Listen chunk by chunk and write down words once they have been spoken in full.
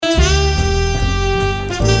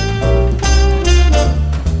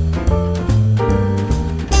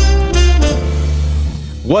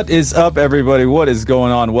What is up, everybody? What is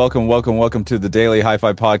going on? Welcome to the Daily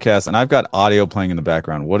Hi-Fi Podcast. And I've got audio playing in the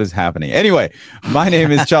background. What is happening? Anyway, my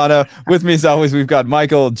name is Chana. With me, as always, we've got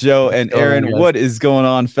Michael, Joe, and Aaron. What is going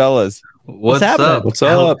on, fellas? What's happening? What's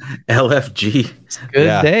up? LFG.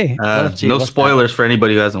 Good day. LFG, no spoilers for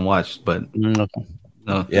anybody who hasn't watched, but no.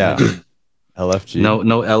 Yeah.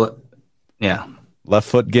 LFG. Yeah. Left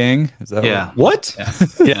Foot Gang. Is that what?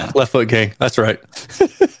 Yeah. Left Foot Gang. That's right.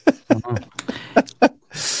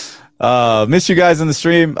 Missed you guys in the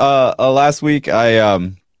stream last week.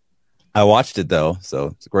 I watched it though, so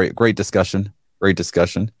it's a great discussion.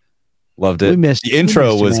 Loved it. The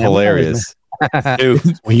intro was hilarious. Dude,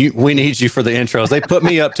 we need you for the intros. They put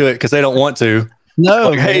me up to it because they don't want to. No,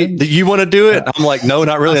 like, hey, you want to do it? I'm like, no,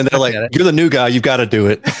 not really. And they're like, you're the new guy. You've got to do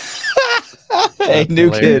it. Hey,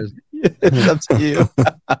 new kid. It's up to you.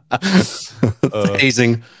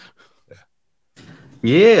 Amazing.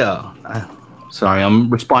 Yeah. Sorry, I'm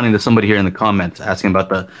responding to somebody here in the comments asking about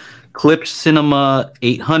the Clip Cinema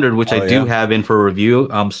 800, which I do have in for review.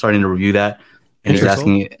 I'm starting to review that. And he's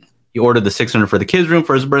asking, he ordered the 600 for the kids' room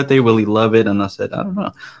for his birthday. Will he love it? And I said, I don't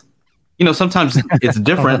know. You know, sometimes it's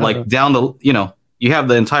different. Like down the, you have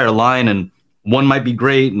the entire line and one might be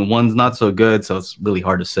great and one's not so good. So it's really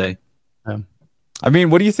hard to say. I mean,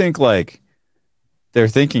 what do you think, like, their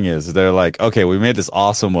thinking is? They're like, okay, we made this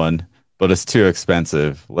awesome one, but it's too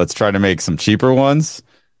expensive. Let's try to make some cheaper ones.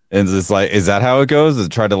 And it's like, is that how it goes? Is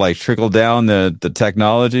it try to like trickle down the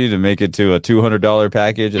technology to make it to a $200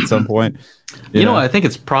 package at some point? You know, I think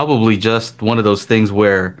it's probably just one of those things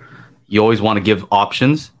where you always want to give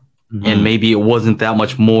options, and maybe it wasn't that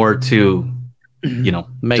much more to,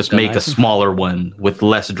 make a smaller one with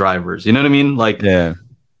less drivers. You know what I mean? Like, I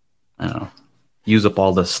don't know, use up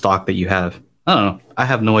all the stock that you have. I don't know. I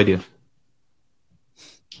have no idea.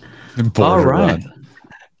 All right.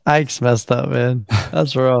 Ike's messed up, man.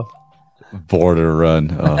 That's rough. Border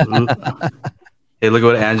run. Oh. Hey, look at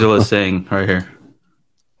what Angela's saying right here.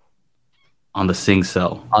 On the Sing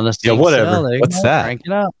Cell. On the Sing whatever. Cell. What's that? Crank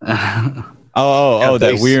it up.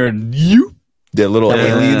 That weird that little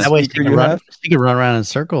alien that way speaker you can run around in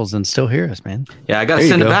circles and still hear us, man. Yeah, I gotta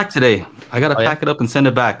send it back today. I gotta pack it up and send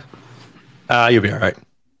it back. You'll be all right.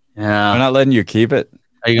 Yeah. I'm not letting you keep it.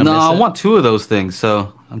 No, I want two of those things,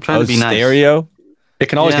 so I'm trying to be nice. Stereo? It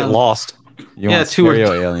can always get lost. You want two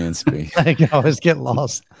stereo alien speak. I can always get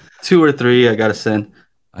lost. 2 or 3 I gotta send.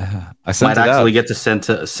 I sent might it actually out. get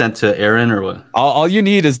to sent to Aaron or what? All you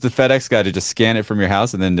need is the FedEx guy to just scan it from your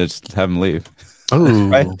house and then just have him leave. Oh,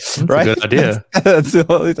 right? That's a good idea. That's the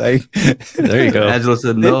only thing. There you go. Angela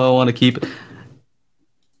said, no, I want to keep it.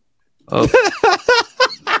 Oh.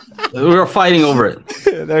 We were fighting over it.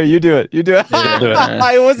 There, you do it. Yeah,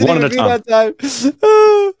 I wasn't one even at a that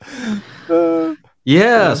time.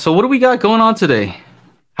 Yeah. So what do we got going on today?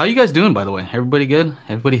 How you guys doing, by the way? Everybody good?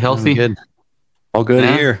 Everybody healthy? Good. All good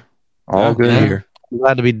here. All good here. I'm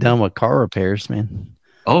glad to be done with car repairs, man.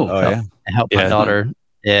 Yeah. I helped my daughter.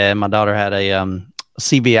 Yeah, my daughter had a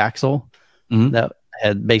CB axle that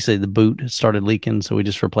had basically the boot started leaking, so we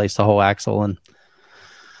just replaced the whole axle, and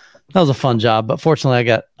that was a fun job. But fortunately, I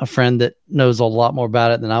got a friend that knows a lot more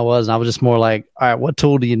about it than I was, and I was just more like, all right, what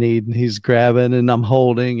tool do you need? And he's grabbing, and I'm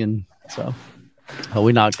holding, and so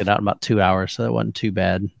we knocked it out in about 2 hours, so that wasn't too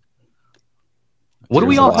bad. What do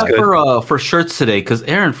we all have for shirts today? Because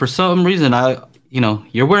Aaron, for some reason,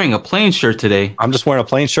 you're wearing a plain shirt today. I'm just wearing a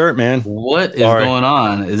plain shirt, man. What is going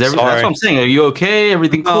on? That's what I'm saying. Are you okay?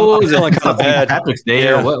 Everything cool? I'm feeling kind of bad. Patrick's Day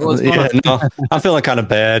or what's going on? No, I'm feeling kind of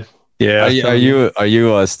bad. Yeah. Are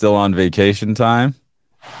you still on vacation time?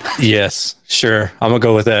 Yes, sure. I'm gonna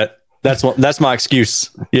go with that. That's my excuse.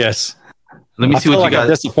 Yes. Let me see what you got. I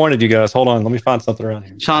disappointed you guys. Hold on. Let me find something around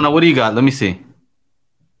here. Chana, what do you got? Let me see.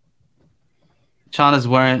 Chana's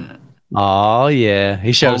wearing. Oh yeah,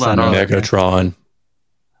 he showed us on Megatron.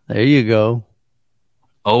 There you go.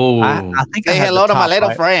 Oh, I think say hello to my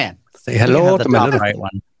little friend. Say hello to my little right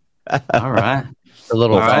one. All right. The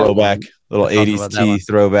little throwback, little 80s tea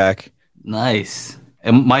throwback. Nice.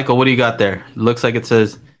 And Michael, what do you got there? It looks like it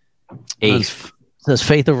says It says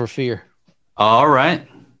faith over fear. All right.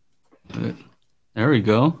 There we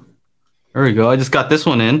go. I just got this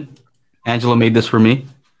one in. Angela made this for me.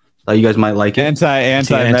 Thought you guys might like it.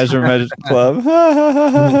 Anti-measurement club.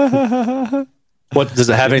 What does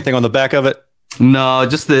it have? Anything on the back of it? No,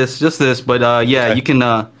 just this. But okay. you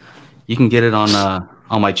can get it on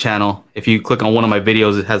my channel. If you click on one of my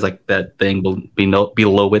videos, it has like that thing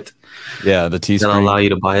below it. Yeah, the T screen. That'll allow you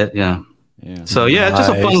to buy it. Yeah. So it's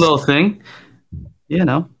just a fun little thing. Yeah,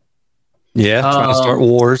 trying to start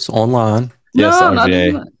wars online. Yes, no,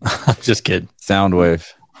 I'm just kidding. Soundwave.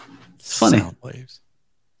 It's funny. Soundwaves.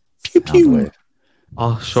 Pew pew.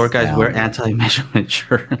 Oh, short guys wear anti-measurement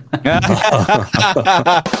shirt. That's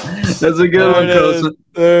a good one, Coach.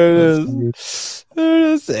 There it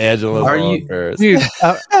is. Angela's Are you, dude?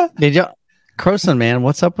 Did you, Croson, man?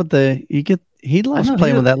 What's up with the? He loves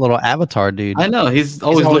playing with that little avatar, dude. I know he's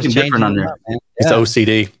always looking different on there. It's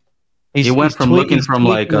OCD. He went from looking from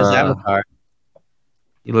like avatar.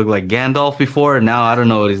 He looked like Gandalf before, and now I don't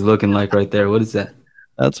know what he's looking like right there. What is that?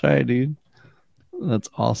 That's right, dude. That's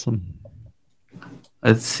awesome.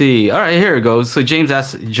 Let's see. All right, here it goes. So James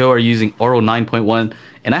asked, Joe, are you using Auro 9.1?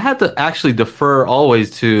 And I had to actually defer always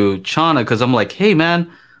to Chana because I'm like, hey,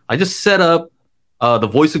 man, I just set up the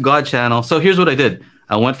Voice of God channel. So here's what I did.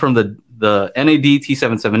 I went from the NAD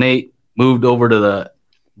T778, moved over to the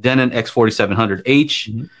Denon X4700H.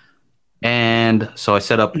 Mm-hmm. And so I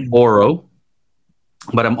set up Auro.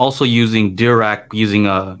 But I'm also using Dirac, using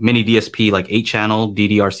a mini DSP, like 8-channel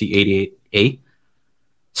DDRC88A.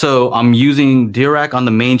 So I'm using Dirac on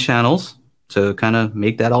the main channels to kind of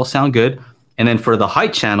make that all sound good. And then for the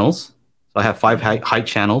height channels, so I have 5 height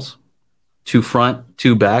channels, 2 front,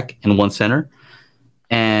 2 back, and 1 center.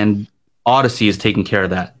 And Odyssey is taking care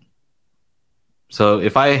of that. So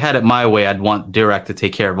if I had it my way, I'd want Dirac to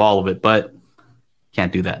take care of all of it, but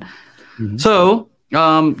can't do that. Mm-hmm. So,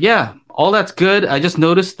 yeah, all that's good. I just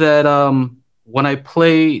noticed that when I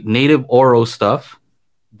play native Auro stuff,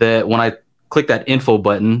 that when I click that info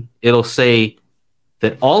button, it'll say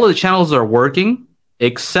that all of the channels are working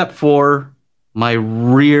except for my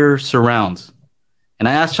rear surrounds. And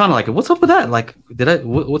I asked Shauna, like, what's up with that? Like,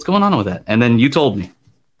 what's going on with that? And then you told me.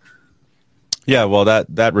 Yeah, well,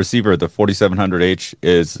 that receiver, the 4700H,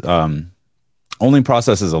 is only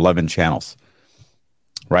processes 11 channels,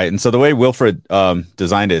 right? And so the way Wilfred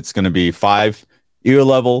designed it, it's going to be 5 ear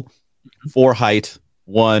level, 4 height,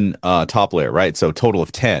 1 top layer, right? So total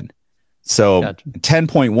of 10. So gotcha.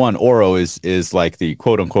 10.1 Auro is like the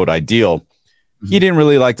quote unquote ideal. Mm-hmm. He didn't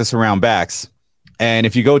really like the surround backs. And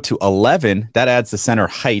if you go to 11, that adds the center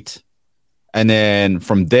height. And then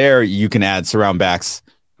from there, you can add surround backs,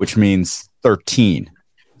 which means 13.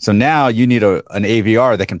 So now you need an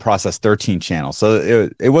AVR that can process 13 channels. So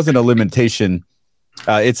it wasn't a limitation.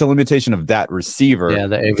 It's a limitation of that receiver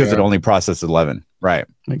because it only processes 11. Right.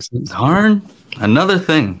 Makes sense. Darn. Another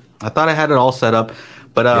thing. I thought I had it all set up.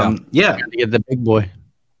 But yeah. Gotta get the big boy.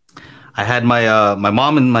 I had my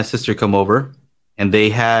mom and my sister come over, and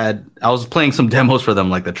I was playing some demos for them,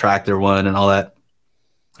 like the tractor one and all that.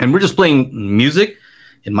 And we're just playing music.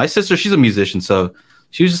 And my sister, she's a musician, so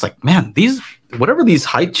she was just like, man, whatever these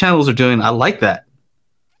height channels are doing, I like that.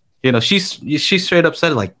 You know, she straight up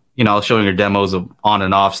said, like, you know, I was showing her demos of on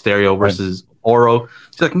and off stereo versus Auro.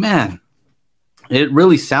 She's like, man, it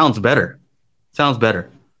really sounds better.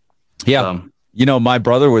 Yeah. You know, my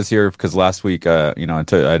brother was here because last week, I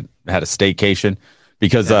had a staycation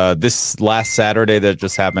because this last Saturday that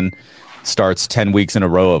just happened starts 10 weeks in a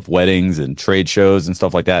row of weddings and trade shows and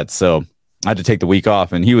stuff like that. So I had to take the week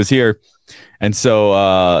off, and he was here. And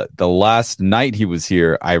so the last night he was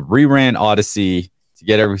here, I reran Odyssey to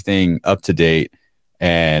get everything up to date.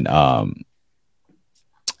 And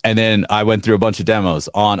then I went through a bunch of demos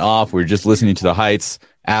on, off. We were just listening to the heights.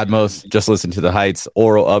 Atmos, just listen to the heights,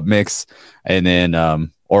 Auro upmix, and then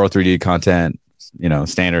Auro-3D content, you know,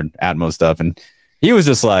 standard Atmos stuff. And he was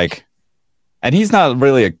just like, and he's not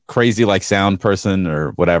really a crazy like sound person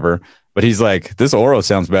or whatever, but he's like, this Auro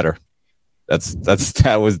sounds better.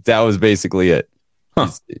 That was basically it. Huh.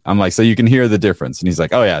 I'm like, so you can hear the difference, and he's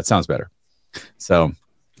like, oh yeah, it sounds better. So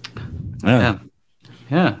yeah.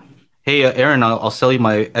 Hey, Aaron, I'll sell you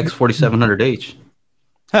my X4700H.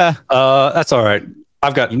 That's all right.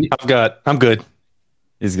 I'm good.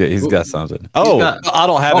 He's good. He's got something. I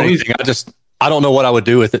don't have anything. I don't know what I would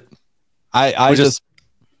do with it.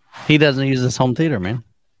 He doesn't use this home theater, man.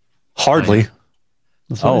 Hardly.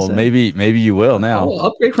 Maybe you will now.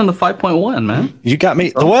 Upgrade from the 5.1, man. You got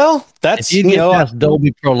me. Well, that's if you get past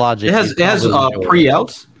Dolby Pro Logic. It has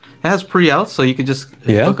pre-outs. It has pre-outs, so you can just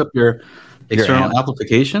hook up your external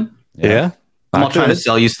amplification. Yeah. I'm not trying to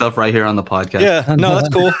sell you stuff right here on the podcast. Yeah, no, that's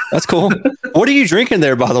cool. That's cool. What are you drinking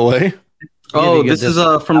there, by the way? Oh, this is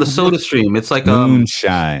from the Soda Stream. It's like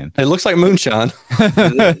moonshine. It looks like moonshine.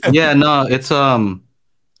 Yeah, no, it's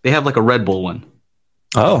they have like a Red Bull one.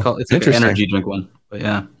 Oh, it's like an energy drink one. But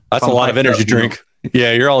yeah, that's a lot of energy drink.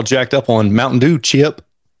 Yeah, you're all jacked up on Mountain Dew, Chip.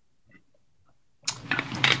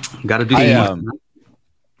 Got to do. I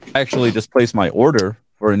actually just placed my order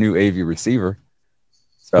for a new AV receiver.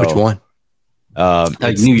 So, which one?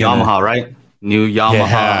 New Yamaha, right? New Yamaha.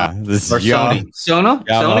 Yeah, this or Sony.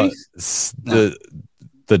 Sony?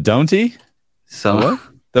 The Don'ty? Sony.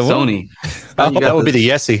 The Sony. That would be the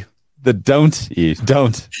Yesy. the don't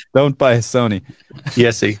buy a Sony.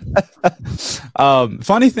 Yes,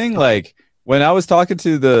 Funny thing, like when I was talking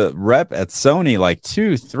to the rep at Sony like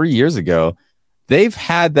 2-3 years ago, they've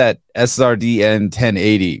had that SRD-N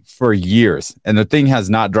 1080 for years, and the thing has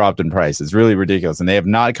not dropped in price. It's really ridiculous, and they have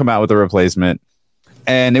not come out with a replacement.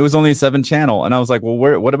 And it was only a 7-channel, and I was like, well,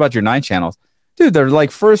 what about your 9 channels? Dude, they're like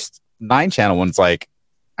first 9-channel one's like,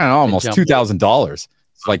 I don't know, almost $2,000. It's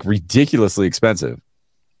like ridiculously expensive.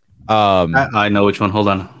 I know which one. Hold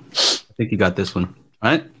on. I think you got this one. All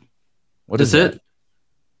right. What is it?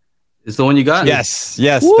 Is the one you got? Yes,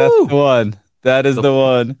 Woo! that's the one. That is the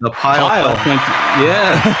one. The pile.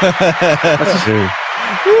 Yeah.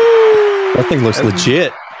 That thing looks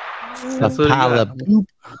legit. That's what Pile of poop.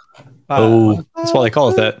 Oh, that's why they call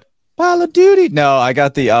it that. Pile of duty. No, I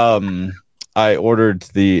got the I ordered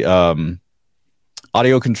the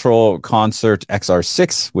Audio Control Concert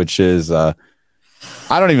XR6, which is I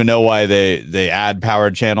don't even know why they add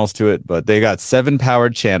powered channels to it, but they got 7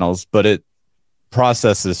 powered channels, but it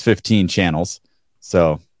processes 15 channels.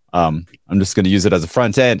 So I'm just going to use it as a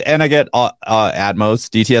front end, and I get Atmos,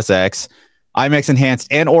 DTSX, IMAX Enhanced,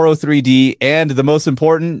 and Auro-3D, and the most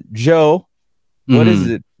important, Joe, what is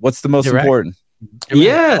it? What's the most important?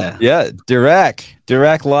 Yeah,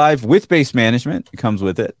 Direct Live with bass management. It comes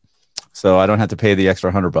with it, so I don't have to pay the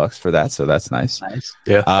extra $100 for that. So that's nice.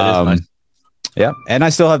 Yeah, that is nice. Yeah, and I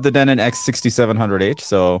still have the Denon X6700H,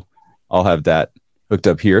 so I'll have that hooked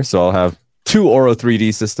up here. So I'll have 2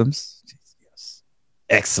 Auro-3D systems. Yes,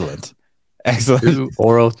 excellent. 2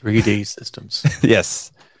 Auro-3D systems.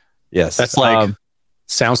 Yes. That's like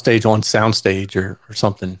soundstage on soundstage or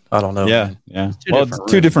something. I don't know. Yeah. Well, it's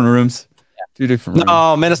 2 different rooms. 2 different rooms.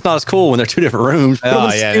 No, man, it's not as cool when they're 2 different rooms. Oh,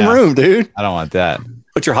 same room, dude. I don't want that.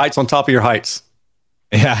 Put your heights on top of your heights.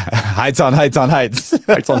 Yeah, heights on heights on heights.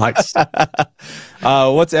 Heights on heights.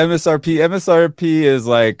 What's MSRP? MSRP is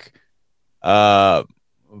like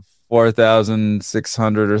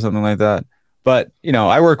 4,600 or something like that. But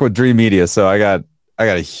I work with Dream Media, so I got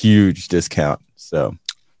a huge discount. So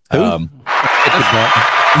that's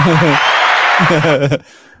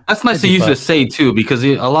nice to use to say too, because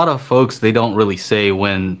a lot of folks, they don't really say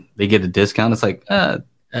when they get a discount. It's like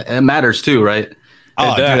it matters too, right?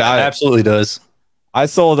 Oh, dude, it absolutely does. I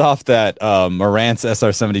sold off that Marantz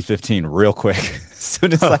SR7015 real quick. as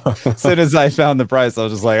soon as I found the price, I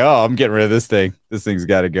was just like, oh, I'm getting rid of this thing. This thing's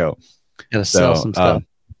got to go. Gotta sell some stuff.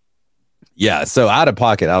 Yeah, so out of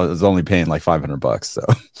pocket, I was only paying like $500. So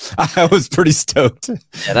I was pretty stoked.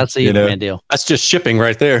 Yeah, that's a man deal. That's just shipping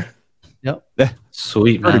right there. Yep.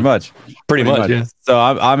 Sweet, pretty man. much. Yeah. So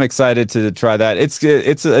I'm excited to try that. It's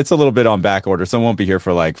a little bit on back order, so it won't be here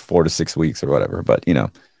for like 4 to 6 weeks or whatever. But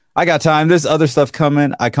I got time. There's other stuff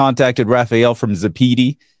coming. I contacted Raphael from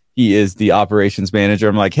Zapedi. He is the operations manager.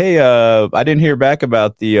 I'm like, hey, I didn't hear back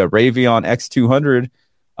about the Ravion X200.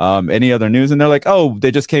 Any other news? And they're like, oh,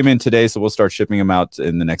 they just came in today, so we'll start shipping them out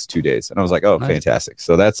in the next 2 days. And I was like, oh, nice. Fantastic.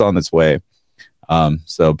 So that's on its way.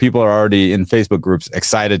 So people are already in Facebook groups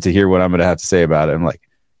excited to hear what I'm going to have to say about it. I'm like,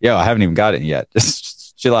 yo, I haven't even got it yet.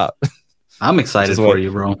 Just chill out. I'm excited for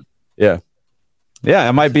you, bro. Yeah. Yeah,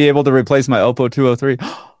 I might be able to replace my Oppo 203.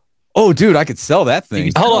 Oh, dude, I could sell that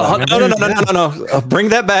thing. Hold on. No. Bring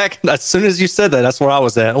that back. As soon as you said that, that's where I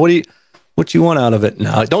was at. What you want out of it?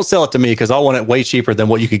 No, don't sell it to me because I want it way cheaper than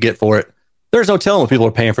what you could get for it. There's no telling what people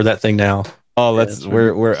are paying for that thing now. Oh, let's. I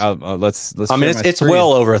mean, it's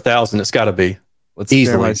well over 1,000. It's got to be. Let's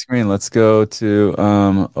share my screen. Let's go to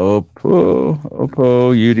Oppo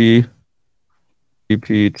UD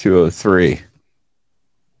EP203.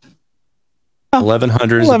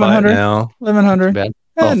 1,100 is now. 1,100.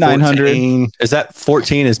 900. Is that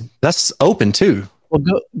 14? That's open too? Well,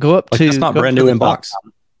 go up to. That's not brand new in box.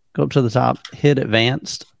 Go up to the top. Hit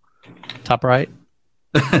advanced. Top right.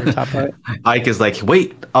 Top right. Ike is like,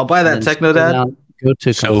 wait, I'll buy that Techno Dad. Go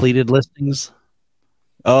to completed listings.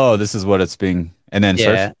 Oh, this is what it's being. And then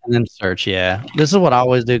search. And then search. Yeah, this is what I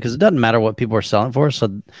always do because it doesn't matter what people are selling for.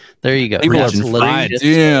 So there you go. Damn,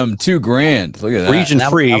 $2,000. Look at that. Region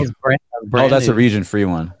free. That's a region free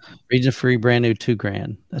one. Region free, brand new,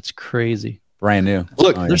 $2,000. That's crazy. Brand new.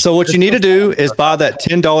 Look, so what you need to do is buy that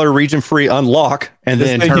 $10 region free unlock and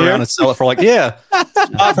then turn around and sell it for buy for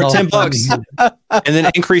 $10 and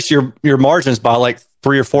then increase your margins by like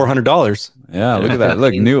 $300 or $400. Yeah, look at that.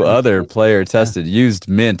 Look, new other player tested used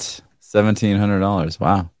mint $1,700.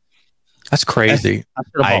 Wow, that's crazy. I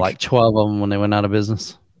should have bought like 12 of them when they went out of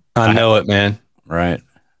business. I know it, man. Right.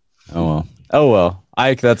 Oh well.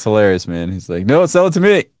 Ike, that's hilarious, man. He's like, no, sell it to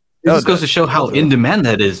me. This just goes to show how in demand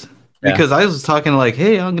that is. Because I was talking like,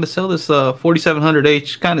 hey, I'm going to sell this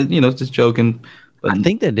 4700H, kind of, just joking. But I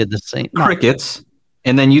think they did the same. Crickets.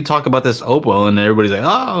 And then you talk about this Oppo, and everybody's like,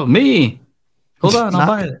 "Oh, me." Hold on, I'll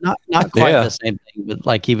buy it. Not quite the same thing, but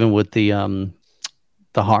like even with the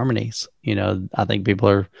harmonies, I think people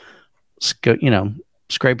are,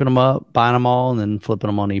 scraping them up, buying them all, and then flipping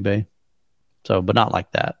them on eBay. So, but not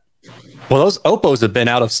like that. Well, those Oppos have been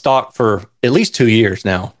out of stock for at least 2 years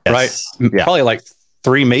now, right? Yeah. Probably like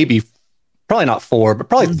 3, maybe, probably not 4, but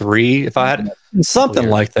probably 3 if I had something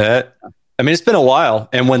like that. I mean, it's been a while.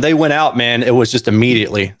 And when they went out, man, it was just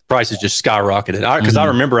immediately, prices just skyrocketed. Because I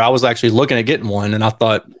remember I was actually looking at getting one and I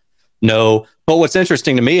thought, no. But what's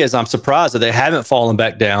interesting to me is I'm surprised that they haven't fallen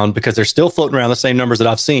back down because they're still floating around the same numbers that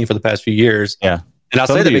I've seen for the past few years. Yeah. And I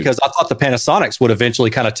say that because I thought the Panasonics would eventually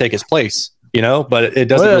kind of take its place, but it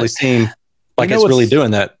doesn't really seem like it's really doing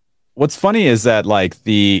that. What's funny is that like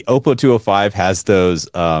the Oppo 205 has those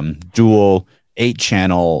dual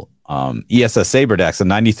 8-channel ESS Saber decks, the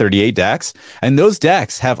 9038 decks, and those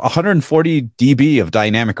decks have 140 dB of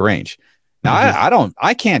dynamic range. Now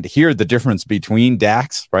I can't hear the difference between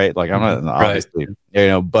DACs, right? Like I'm not obviously,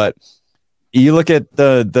 but you look at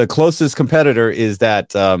the closest competitor is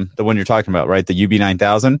that the one you're talking about, right? The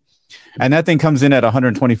UB9000, and that thing comes in at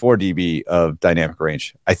 124 dB of dynamic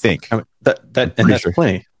range. I think that's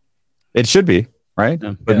plenty. It should be, right?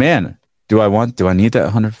 But man, do I need that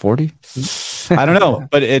 140? I don't know,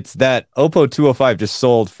 but it's that Oppo 205 just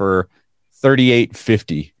sold for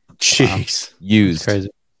 $38.50. Jeez, used. That's crazy.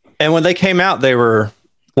 And when they came out, they were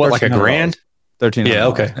like $1,000? 13. Yeah.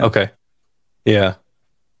 Okay. Yeah.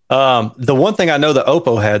 The one thing I know that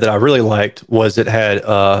Oppo had that I really liked was it had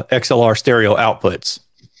XLR stereo outputs.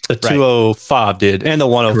 The 205 did, and the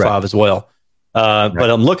 105 as well. But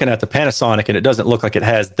I'm looking at the Panasonic, and it doesn't look like it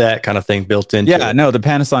has that kind of thing built into it. Yeah, no, the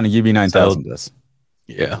Panasonic UB9000 does.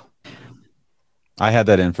 Yeah. I had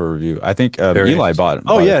that in for review. I think Eli bought it.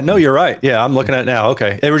 Oh, yeah. No, you're right. Yeah, I'm looking at it now.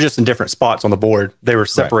 Okay. They were just in different spots on the board. They were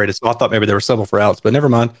separated. So I thought maybe there were several for outs, but never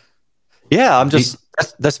mind. Yeah,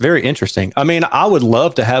 that's very interesting. I mean, I would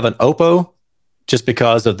love to have an Oppo just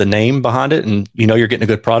because of the name behind it. And you're getting a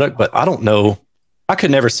good product, but I don't know. I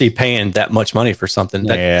could never see paying that much money for something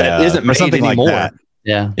that isn't made something anymore. Like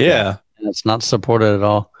that. Yeah. And it's not supported at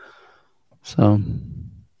all. So,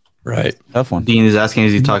 right. Tough one. Dean is asking,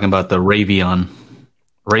 is he talking about the Ravion?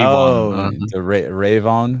 The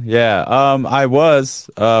Ravon. Yeah. I was.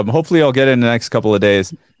 Hopefully I'll get it in the next couple of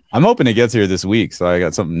days. I'm hoping it gets here this week, so I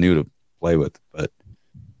got something new to play with, but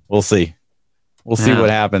we'll see. We'll see what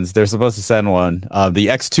happens. They're supposed to send one. The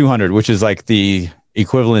X200, which is like the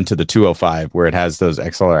equivalent to the 205, where it has those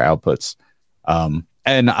XLR outputs.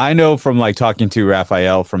 And I know from like talking to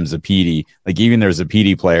Raphael from Zapidi, like even their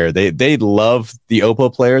Zapidi player, they love the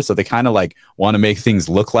Oppo player, so they kind of like want to make things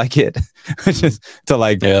look like it, just to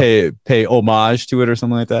like pay homage to it or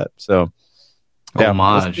something like that. So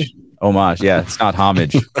homage, yeah, it's not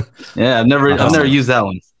homage. Yeah, I've never used that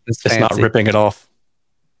one. It's not ripping it off.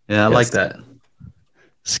 Yeah, I like that.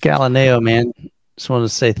 Scalaneo, man. Just wanted to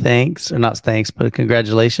say thanks, or not thanks, but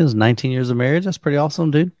congratulations. 19 years of marriage. That's pretty awesome,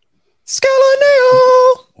 dude. Scalaneo.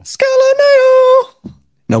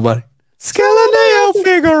 Nobody. Scalaneo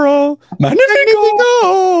Figaro.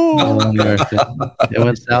 It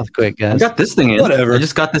went south quick, guys. I got this thing in. Whatever. I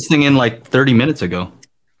just got this thing in like 30 minutes ago.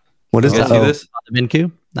 What is that? See this? The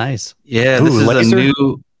BenQ? Nice. Yeah, this is a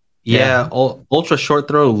new ultra short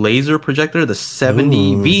throw laser projector, the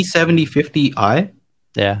V7050i.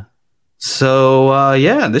 Yeah. So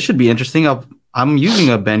this should be interesting. I'm using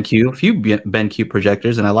a BenQ, a few BenQ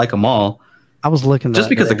projectors, and I like them all. I was looking just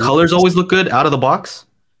because the colors always look good out of the box,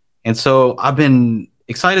 and so I've been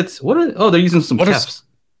excited. They're using some caps.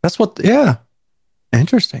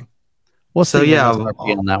 Interesting. What's the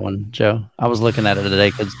MSRP on that one, Joe? I was looking at it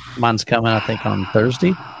today because mine's coming, I think, on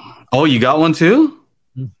Thursday. Oh, you got one too?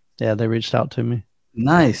 Yeah, they reached out to me.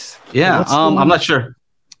 Nice. Yeah. I'm not sure.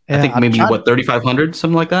 Yeah, I think maybe 3,500,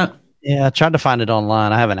 something like that. Yeah, I tried to find it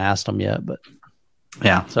online. I haven't asked them yet, but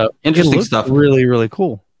yeah. So interesting stuff. Really, really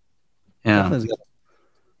cool. Yeah.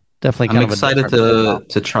 Definitely. I'm excited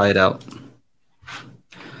to try it out.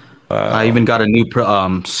 I even got a new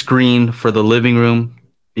screen for the living room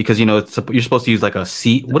because you're supposed to use like a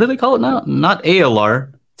C. What do they call it now? Not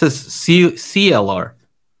ALR. It says CLR.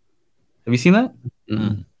 Have you seen that?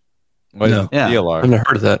 Mm. No. Yeah. CLR. I've never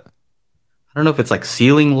heard of that. I don't know if it's like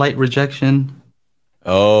ceiling light rejection.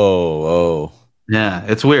 Oh. Yeah,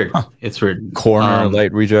 it's weird. Huh. It's weird. Corner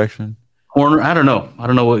light rejection. Corner. I don't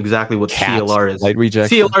know exactly what CLR is. Light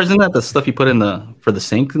rejection. CLR, isn't that the stuff you put in for the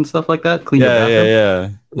sink and stuff like that? Clean the bathroom. Yeah.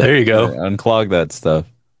 There you go. Unclog that stuff.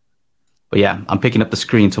 But yeah, I'm picking up the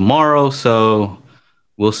screen tomorrow, so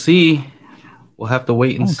we'll see. We'll have to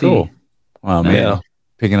wait and see. Wow, man,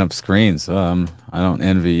 picking up screens. I don't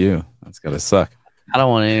envy you. That's gotta suck. I don't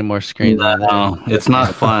want any more screens. No, it's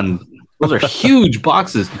not fun. Those are huge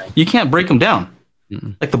boxes. You can't break them down.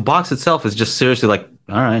 Like the box itself is just seriously like,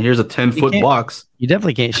 all right, here's a 10-foot box. You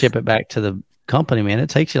definitely can't ship it back to the company, man. It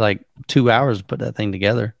takes you like 2 hours to put that thing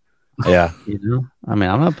together. Yeah. You know, I mean,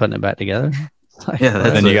 I'm not putting it back together. Yeah,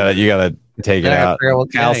 that's and you gotta take it out.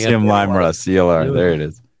 Calcium lime rust, CLR. There it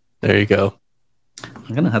is. There you go.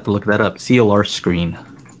 I'm gonna have to look that up. CLR screen.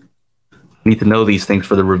 Need to know these things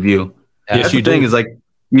for the review. Yes, That's the thing is like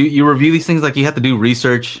you review these things like you have to do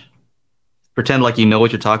research, pretend like you know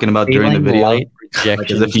what you're talking about during the video, like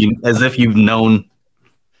as if you've known.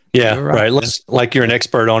 Yeah, right. Like you're an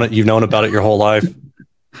expert on it. You've known about it your whole life.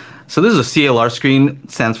 So this is a CLR screen.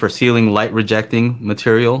 It stands for ceiling light rejecting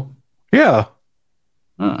material. Yeah,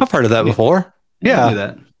 I've heard of that before.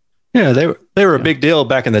 Yeah, yeah. They were a big deal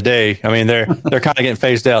back in the day. I mean, they're kind of getting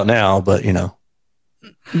phased out now, but you know,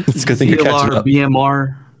 it's a good thing you're catching up.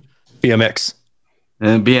 BMR. BMX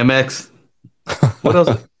and BMX. What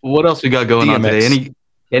else? What else we got going on today?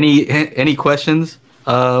 Any questions?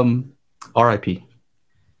 RIP.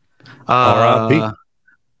 RIP.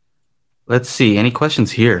 Let's see. Any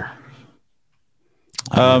questions here?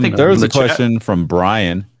 There was a question from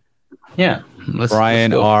Brian. Yeah.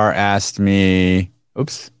 Brian R asked me.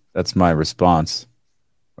 Oops, that's my response.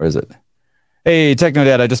 Where is it? Hey, Techno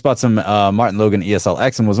Dad, I just bought some Martin Logan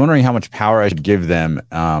ESL-X and was wondering how much power I should give them.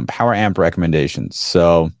 Power amp recommendations.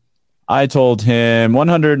 So I told him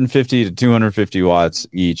 150 to 250 watts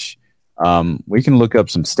each. We can look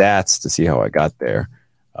up some stats to see how I got there.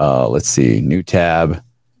 Let's see. New tab.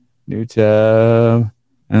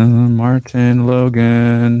 Martin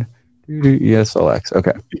Logan ESL-X.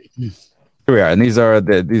 Okay. Here we are. And these are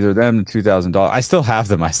them, $2,000. I still have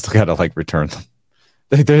them. I still got to like return them.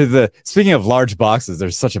 Speaking of large boxes,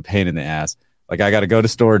 they're such a pain in the ass. Like I got to go to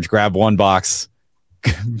storage, grab one box.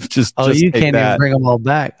 just you can't even bring them all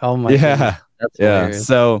back. Oh my God. That's hilarious.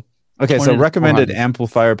 So recommended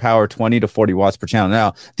amplifier power 20 to 40 watts per channel.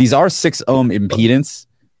 Now these are 6 ohm impedance,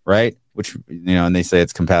 right? Which and they say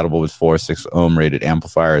it's compatible with 4 6 ohm rated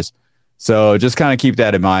amplifiers. So just kind of keep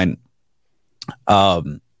that in mind.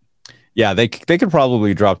 They could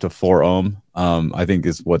probably drop to 4 ohm. I think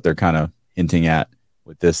is what they're kind of hinting at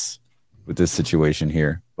with this situation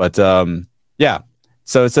here. But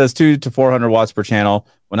so it says 200 to 400 watts per channel.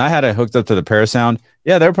 When I had it hooked up to the Parasound,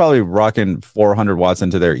 they're probably rocking 400 watts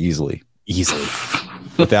into there easily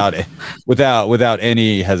without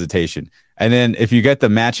any hesitation. And then if you get the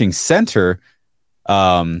matching center,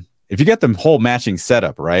 if you get the whole matching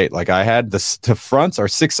setup, right? Like I had the fronts are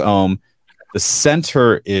 6 ohm, the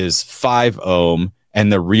center is 5 ohm,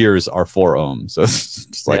 and the rears are 4 ohm. So it's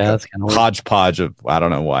just like a hodgepodge of, I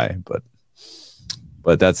don't know why,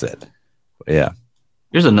 but that's it. But yeah.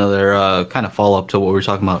 Here's another kind of follow up to what we were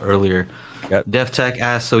talking about earlier. Yep. DevTech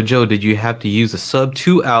asked, so Joe, did you have to use a sub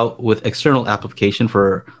 2 out with external amplification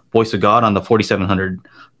for Voice of God on the 4700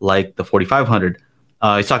 like the 4500?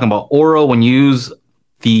 He's talking about Auro. When you use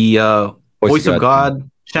the Voice of God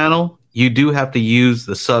channel, you do have to use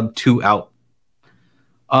the sub 2 out.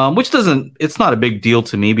 It's not a big deal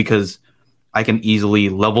to me because I can easily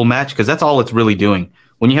level match because that's all it's really doing.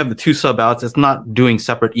 When you have the 2 sub outs, it's not doing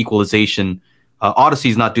separate equalization. Odyssey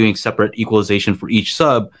is not doing separate equalization for each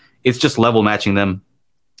sub. It's just level matching them.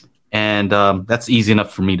 And that's easy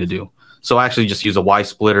enough for me to do. So I actually just use a Y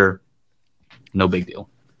splitter. No big deal.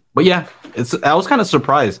 But yeah, I was kind of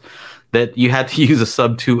surprised that you had to use a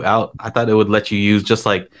sub 2 out. I thought it would let you use just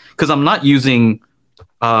like, because I'm not using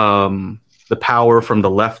the power from the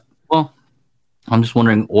left. Well, I'm just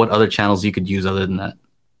wondering what other channels you could use other than that.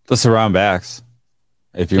 The surround backs,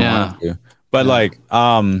 if you want to. But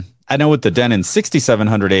I know with the Denon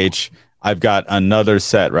 6700H, I've got another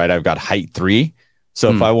set, right? I've got height 3.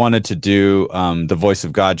 So if I wanted to do the Voice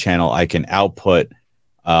of God channel, I can output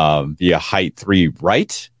via height 3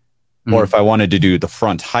 right. Or if I wanted to do the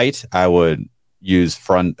front height, I would use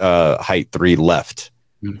front height 3 left.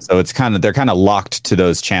 So it's they're kind of locked to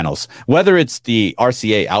those channels, whether it's the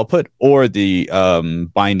RCA output or the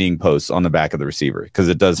binding posts on the back of the receiver, because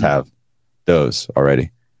it does have those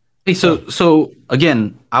already. Hey, so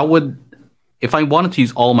again, I would, if I wanted to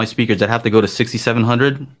use all my speakers, I'd have to go to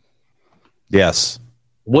 6700. Yes.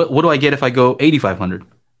 What do I get if I go 8500?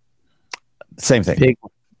 Same thing. Big.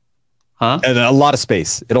 Huh? And a lot of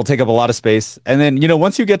space. It'll take up a lot of space. And then,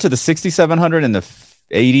 once you get to the 6700 and the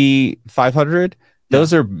 8500,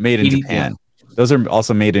 those are made in Japan. Yeah. Those are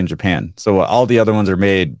also made in Japan. So all the other ones are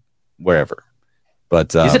made wherever.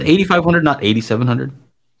 But is it 8500, not 8700?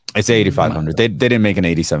 It's 8500. They didn't make an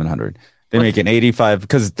 8700. They make an 85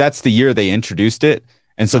 because that's the year they introduced it,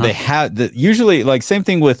 and so they have usually like same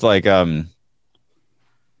thing with like what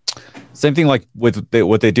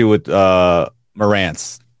they do with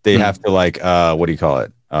Marantz. They have to like what do you call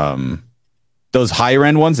it? Those higher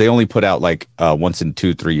end ones they only put out like once in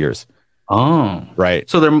 2-3 years. Oh, right.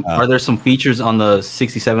 So are there some features on the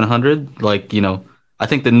 6700? Like, you know, I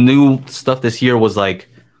think the new stuff this year was like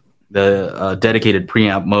the dedicated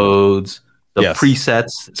preamp modes, the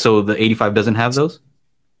presets. So the 85 doesn't have those?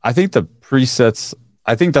 I think the presets,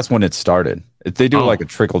 I think that's when it started. They do like a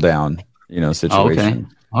trickle down, you know, situation. Okay.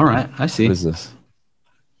 All right. I see. What is this?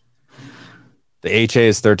 The HA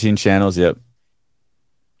is 13 channels. Yep.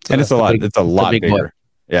 So and it's a lot. It's a lot bigger. Boy.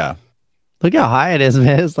 Yeah. Look how high it is,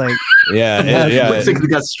 man. It's like yeah. Looks like it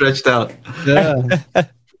got stretched out. Yeah.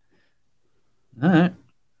 All right.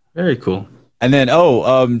 Very cool. And then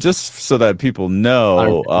just so that people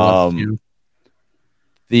know,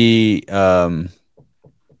 the get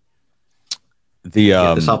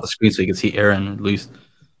this off the screen so you can see Aaron at least.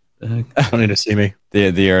 Don't need to see me.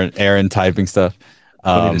 The Aaron typing stuff.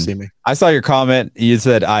 Don't need to see me. I saw your comment. You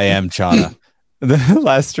said I am Chana. The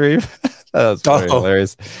last stream. That was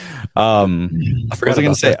hilarious. I was going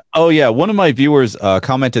to say, one of my viewers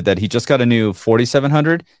commented that he just got a new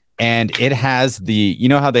 4700 and it has you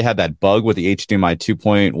know how they had that bug with the HDMI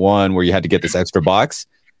 2.1 where you had to get this extra box?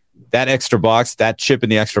 That extra box, that chip in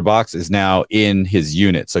the extra box is now in his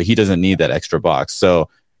unit. So he doesn't need that extra box. So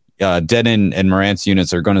Denon and Marantz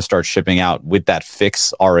units are going to start shipping out with that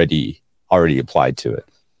fix already applied to it.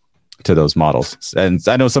 To those models. And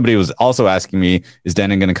I know somebody was also asking me, is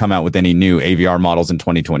Denon going to come out with any new AVR models in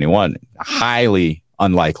 2021? Highly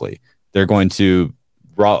unlikely. They're going to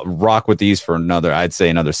rock with these for another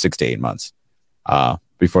 6 to 8 months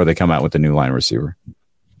before they come out with the new line receiver.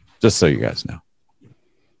 Just so you guys know.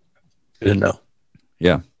 Didn't know.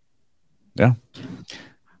 Yeah.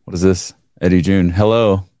 What is this? Eddie June.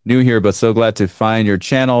 Hello. New here, but so glad to find your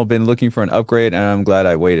channel. Been looking for an upgrade, and I'm glad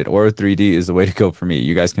I waited. Auro-3D is the way to go for me.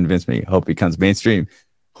 You guys convinced me. Hope it becomes mainstream.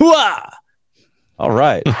 Hooah! All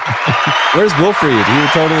right. Where's Wilfried? He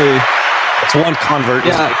totally. It's one convert.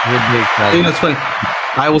 Yeah, I think that's funny.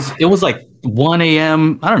 It was like 1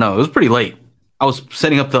 a.m. I don't know. It was pretty late. I was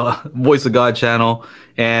setting up the Voice of God channel,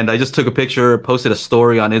 and I just took a picture, posted a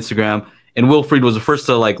story on Instagram, and Wilfried was the first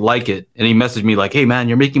to like it, and he messaged me like, "Hey man,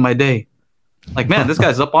 you're making my day." Like, man, this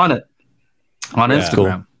guy's up on it on Instagram.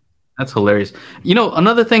 Cool. That's hilarious. You know,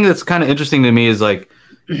 another thing that's kind of interesting to me is like,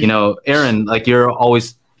 you know, Aaron, like you're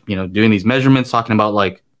always, you know, doing these measurements, talking about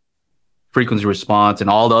like frequency response and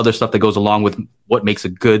all the other stuff that goes along with what makes a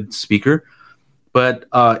good speaker. But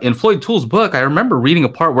in Floyd Toole's book, I remember reading a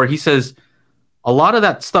part where he says a lot of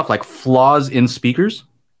that stuff, like flaws in speakers,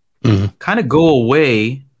 kind of go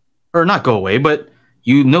away, or not go away, but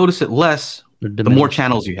you notice it less the more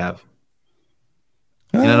channels you have.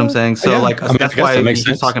 You know what I'm saying? So that's why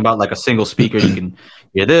he's talking about like a single speaker. You can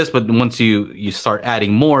hear this, but once you start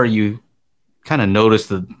adding more, you kind of notice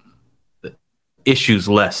the issues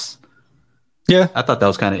less. Yeah. I thought that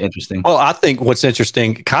was kind of interesting. Well, I think what's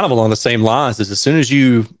interesting, kind of along the same lines, is as soon as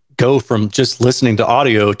you go from just listening to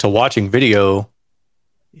audio to watching video,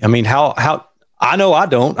 I mean, how I know I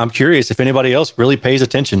don't. I'm curious if anybody else really pays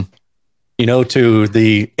attention, you know, to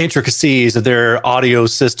the intricacies of their audio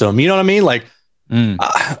system. You know what I mean? Like,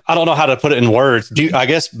 I don't know how to put it in words. I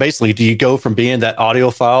guess basically, do you go from being that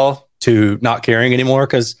audiophile to not caring anymore?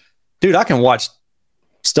 Because, dude, I can watch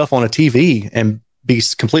stuff on a TV and be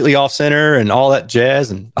completely off center and all that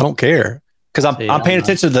jazz, and I don't care because I'm paying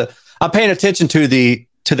attention to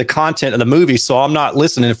the content of the movie. So I'm not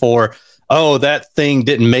listening for, oh, that thing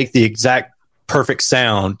didn't make the exact perfect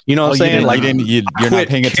sound. You know what I'm saying? Like you're not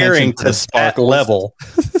paying attention to that level.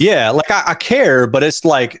 Yeah, like I care, but it's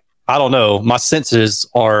like, I don't know. My senses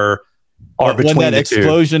are between when that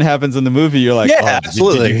explosion happens in the movie, you're like, yeah,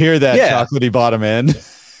 absolutely. Did you hear that chocolatey bottom end?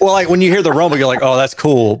 Well, like when you hear the rumble, you're like, oh, that's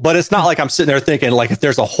cool. But it's not like I'm sitting there thinking like if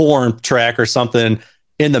there's a horn track or something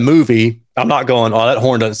in the movie, I'm not going, oh, that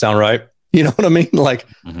horn doesn't sound right. You know what I mean? Like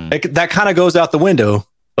that kind of goes out the window.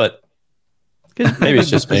 But maybe it's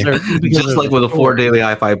just me. Just like with a 4 Daily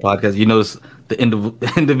Hi-Fi podcast, you notice the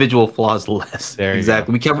individual flaws less.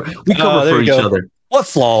 Exactly. We cover for each other. What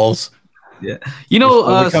flaws? Yeah. You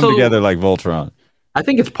know, we come together like Voltron. I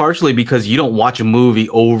think it's partially because you don't watch a movie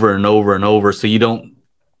over and over and over, so you don't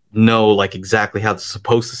know like exactly how it's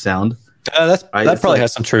supposed to sound. That probably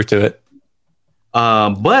has some truth to it.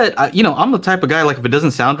 But you know, I'm the type of guy, like if it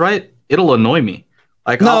doesn't sound right, it'll annoy me.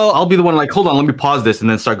 Like I'll be the one like, hold on, let me pause this and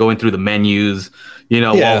then start going through the menus, you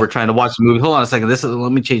know, while we're trying to watch the movie. Hold on a second.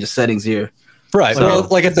 Let me change the settings here. Right. So, well,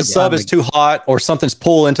 like if the sub is too hot or something's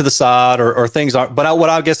pulled into the side or things aren't, but what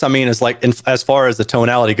I guess I mean is like as far as the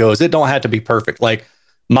tonality goes, it don't have to be perfect. Like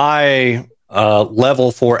my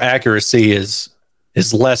level for accuracy is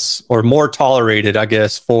less or more tolerated, I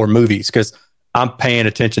guess, for movies because I'm paying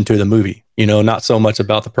attention to the movie, not so much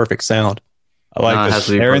about the perfect sound. I like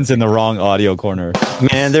Aaron's in the wrong audio corner.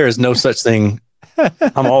 Man, there is no such thing.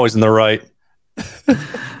 I'm always in the right.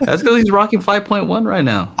 That's because he's rocking 5.1 right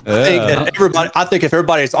now. I think if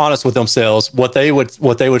everybody is honest with themselves, what they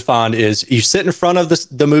would find is you sit in front of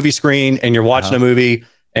the movie screen and you're watching a movie,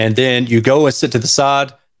 and then you go and sit to the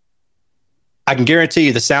side. I can guarantee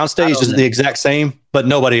you the sound stage isn't the exact same, but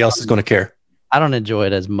nobody else is going to care. I don't enjoy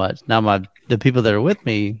it as much. Now the people that are with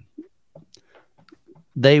me,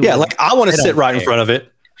 like I want to sit right in front of it.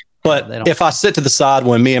 But if I sit to the side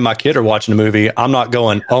when me and my kid are watching a movie, I'm not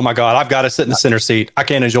going, oh my God, I've got to sit in the center seat. I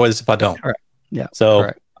can't enjoy this if I don't. Correct. Yeah.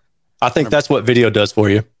 So I think that's what video does for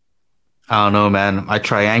you. I don't know, man. I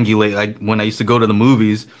triangulate. Like when I used to go to the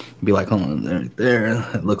movies, be like, hold on, there.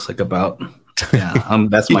 It looks like about. Yeah,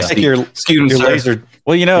 that's my student laser.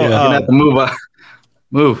 Well, you have to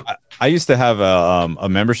move. I used to have a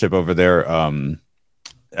membership over there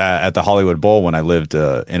at the Hollywood Bowl when I lived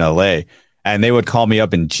in LA. And they would call me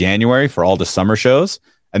up in January for all the summer shows.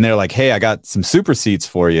 And they're like, hey, I got some super seats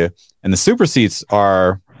for you. And the super seats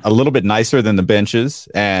are a little bit nicer than the benches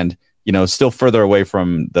and, still further away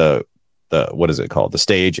from the what is it called? The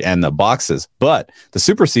stage and the boxes. But the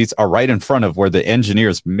super seats are right in front of where the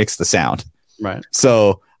engineers mix the sound. Right.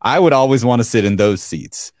 So I would always want to sit in those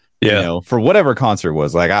seats. Yeah. For whatever concert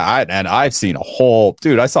was. Like I've seen a whole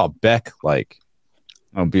I saw Beck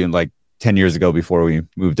being like 10 years ago before we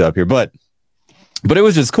moved up here. But it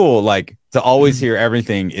was just cool, like to always hear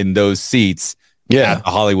everything in those seats at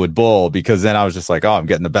the Hollywood Bowl, because then I was just like, oh, I'm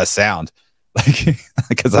getting the best sound. Like,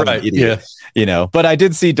 because I'm an idiot, But I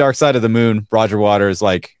did see Dark Side of the Moon, Roger Waters,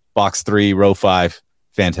 like box 3, row 5.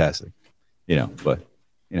 Fantastic. But,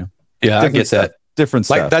 I get that. Different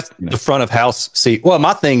stuff. Like that's the front of house seat. Well,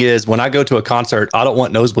 my thing is when I go to a concert, I don't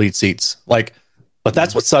want nosebleed seats. But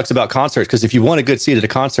that's what sucks about concerts, because if you want a good seat at a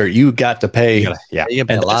concert, you got to pay. And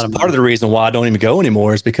that's part of the reason why I don't even go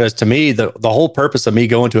anymore is because to me, the whole purpose of me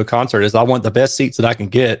going to a concert is I want the best seats that I can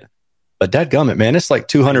get. But dadgummit, man, it's like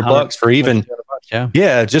 $200 for even,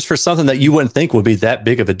 just for something that you wouldn't think would be that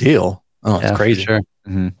big of a deal. Oh, it's crazy. Sure.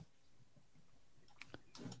 Mm-hmm.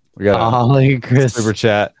 We got Chris. Super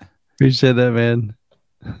chat. Appreciate that, man.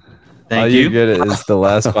 Thank All you get is the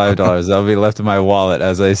last $5 that'll be left in my wallet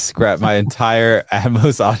as I scrap my entire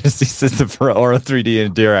Atmos Odyssey system for Auro-3D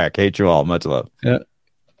and Dirac. Hate you all. Much love. Yeah.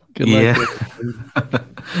 Good luck.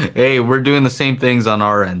 Hey, we're doing the same things on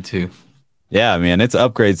our end too. Yeah, man, it's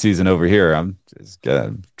upgrade season over here. I'm just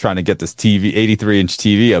trying to get this 83-inch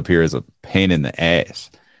TV up here is a pain in the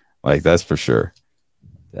ass. Like, that's for sure.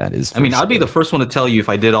 That is. I'd be the first one to tell you if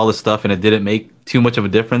I did all this stuff and it didn't make too much of a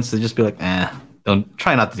difference to just be like, don't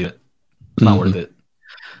try not to do it. It's not worth it.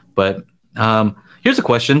 But here's a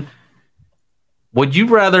question. Would you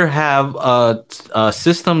rather have a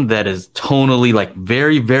system that is tonally like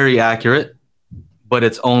very, very accurate, but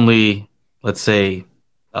it's only, let's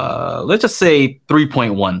just say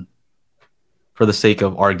 3.1 for the sake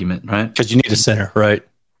of argument, right? Because you need a center, right?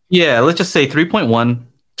 Yeah, let's just say 3.1,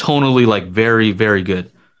 tonally like very, very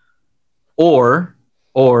good. Or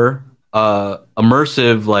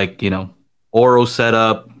immersive, like, Auro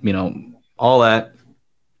setup, all that,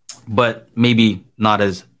 but maybe not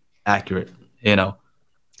as accurate,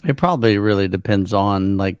 It probably really depends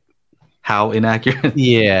on like how inaccurate.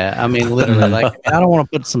 Yeah, I mean, literally, like I don't want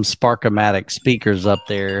to put some Sparkomatic speakers up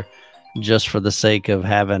there just for the sake of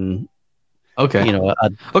having. Okay.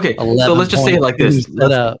 Okay. So let's just say it like this.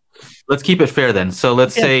 Let's keep it fair then. So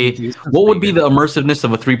let's say, what would be the immersiveness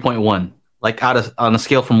of a 3.1? Like on a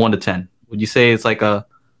scale from 1 to 10, would you say it's like a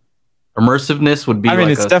immersiveness would be? I mean,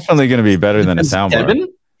 it's definitely going to be better than a soundbar. 7?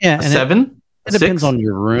 Yeah, a 7. It depends on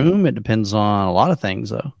your room. It depends on a lot of things,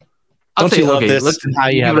 though. Let's give it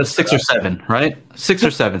a 6 or 7, right? 6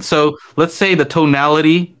 or 7. So let's say the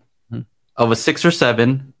tonality of a 6 or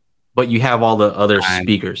 7, but you have all the other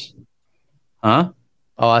speakers. Huh?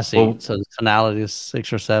 Oh, I see. Well, so the tonality is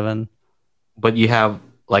 6 or 7, but you have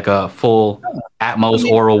like a full Atmos,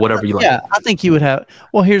 Auro, whatever you like. Yeah, I think you would have.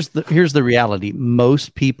 Well, here's the reality.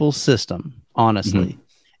 Most people's system, honestly,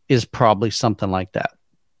 is probably something like that.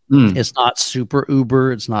 It's not super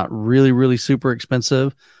uber. It's not really, really super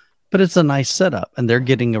expensive, but it's a nice setup, and they're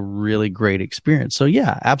getting a really great experience. So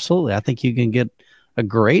yeah, absolutely. I think you can get a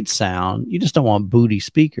great sound. You just don't want booty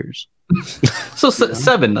speakers. So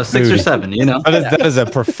 7, a 6 or 7, you know. That is a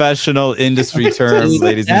professional industry term,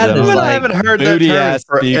 ladies and gentlemen. I haven't heard that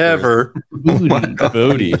term forever.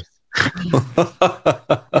 Booty.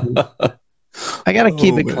 I gotta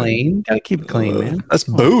keep it clean. Gotta keep it clean, man. That's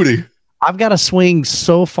booty. I've got to swing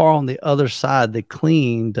so far on the other side to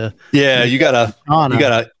clean to. Yeah, you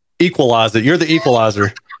gotta equalize it. You're the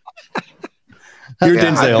equalizer. You're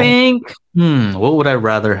Denzel. I think. What would I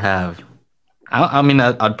rather have? I mean,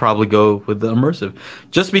 I'd probably go with the immersive,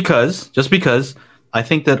 just because I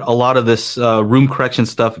think that a lot of this room correction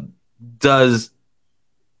stuff does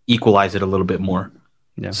equalize it a little bit more.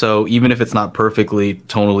 Yeah. So even if it's not perfectly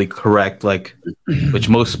tonally correct, like which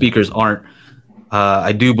most speakers aren't,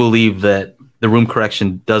 I do believe that the room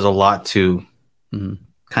correction does a lot to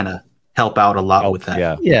kind of help out a lot with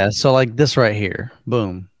that. Yeah. So like this right here,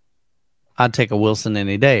 boom. I'd take a Wilson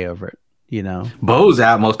any day over it. You know, Bose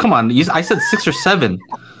Atmos. Come on, I said 6 or 7.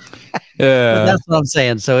 Yeah, that's what I'm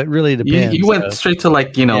saying. So it really depends. You went straight to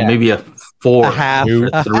like maybe a 4, a half, or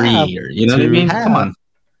 3, or you know what I mean? Come on,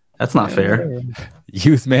 that's not fair.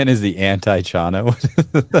 Youth Man is the anti-Chano.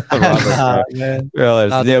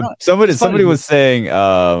 Somebody was saying,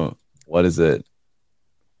 what is it?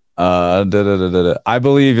 I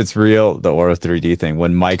believe it's real. The Auro-3D thing.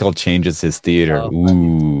 When Michael changes his theater,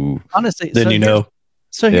 honestly, then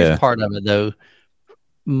So here's part of it, though.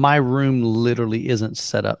 My room literally isn't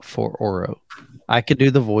set up for Auro. I could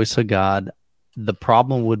do the voice of God. The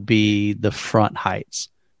problem would be the front heights.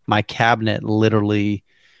 My cabinet literally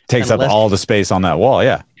takes up all the space on that wall.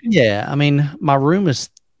 Yeah. Yeah. I mean, my room is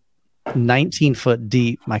 19 foot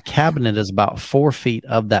deep. My cabinet is about 4 feet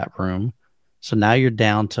of that room. So now you're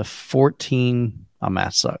down to 14. My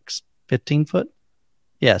math sucks. 15 foot?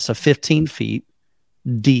 Yeah. So 15 feet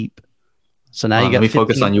deep. So now you got. Let me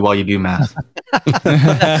focus on you while you do math.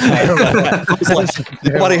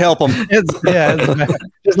 Somebody help him. Just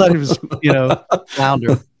let him,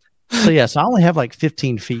 flounder. So I only have like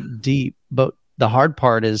 15 feet deep. But the hard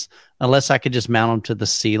part is, unless I could just mount them to the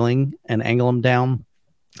ceiling and angle them down,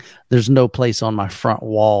 there's no place on my front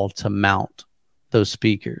wall to mount those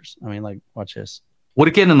speakers. I mean, like, watch this. Would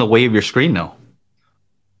it get in the way of your screen, though?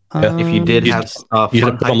 If you did have stuff, you'd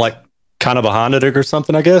have to put them like kind of behind it or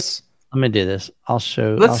something, I guess. Let me do this. I'll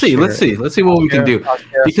show. Let's see what we can do.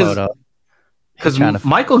 Because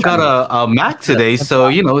Michael got a Mac today, so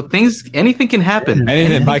anything can happen.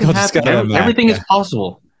 Michael just got a Mac. Everything is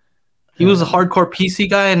possible. He was a hardcore PC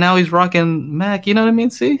guy, and now he's rocking Mac. You know what I mean?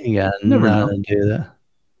 See, yeah, never do that.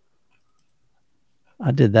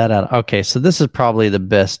 I did that out. Okay, so this is probably the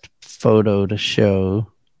best photo to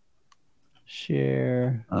show.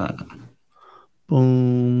 Share.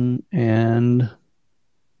 Boom and.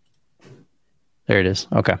 There it is.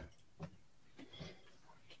 Okay.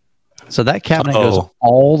 So that cabinet goes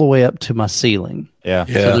all the way up to my ceiling. Yeah.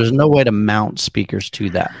 So there's no way to mount speakers to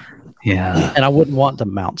that. Yeah. And I wouldn't want to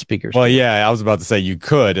mount speakers. Well, I was about to say you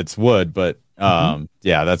could. It's wood, but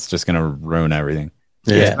that's just going to ruin everything.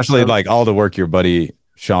 Yeah. Especially like all the work your buddy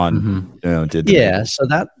Sean did. Yeah. So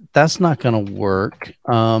that's not going to work.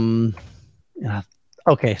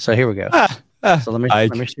 Okay. So here we go. So let me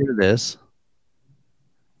share this.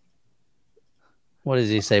 What does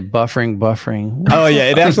he say? Buffering. Oh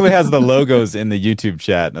yeah, it actually has the logos in the YouTube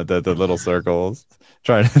chat, the little circles.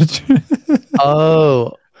 Trying to.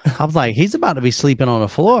 Oh, I was like, he's about to be sleeping on the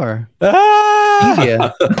floor.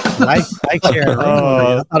 Yeah, I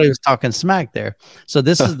thought he was talking smack there. So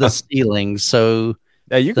this is the ceiling. So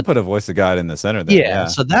you could put a voice of God in the center there. Yeah,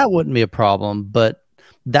 so that wouldn't be a problem. But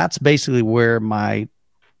that's basically where my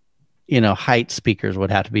height speakers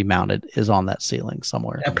would have to be mounted is on that ceiling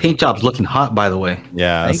somewhere. That paint job's looking hot, by the way.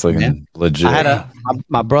 Yeah, it's looking legit. I had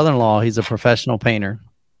my brother-in-law, he's a professional painter,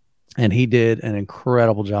 and he did an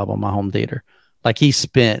incredible job on my home theater. Like he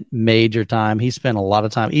spent major time. He spent a lot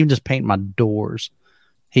of time, even just painting my doors.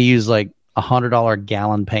 He used like $100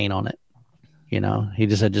 gallon paint on it. He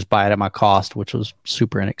just said, just buy it at my cost, which was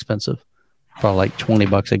super inexpensive. Probably like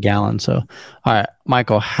 $20 a gallon. So, all right,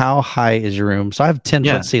 Michael, how high is your room? So I have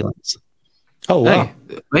 10-foot ceilings. Oh, wow.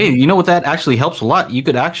 Hey, you know what? That actually helps a lot. You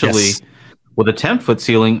could actually, with a 10-foot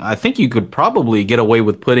ceiling, I think you could probably get away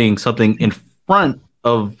with putting something in front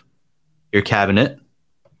of your cabinet,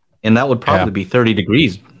 and that would probably be 30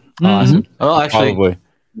 degrees. Awesome. Oh, actually, probably.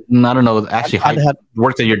 I don't know. Actually, height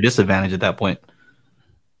works at your disadvantage at that point.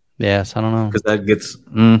 Yes, I don't know. Because that gets,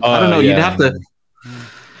 I don't know. You'd have to.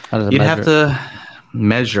 You'd have to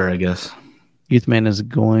measure, I guess. Youthman is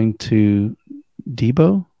going to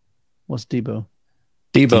Debo. What's Debo?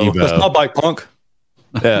 Debo. That's not Bike Punk.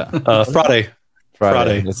 Yeah. Friday.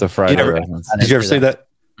 It's a Friday reference. Did you ever see that?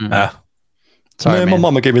 Sorry, man, my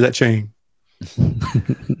mama gave me that chain.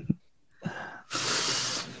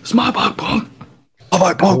 It's my bike punk. My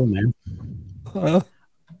bike Cool, punk. man.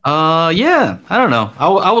 Yeah, I don't know.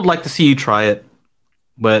 I would like to see you try it,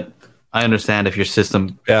 but I understand if your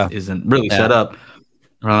system isn't really set up.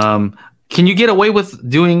 Can you get away with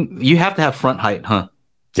doing? You have to have front height, huh?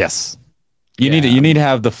 Yes. You need to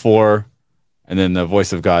have the 4, and then the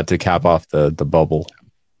voice of God to cap off the bubble.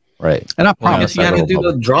 Right. And I Well, I promise guess you have to do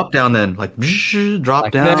the drop down then, like drop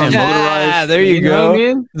Like down, that. motorized. there you know go. what I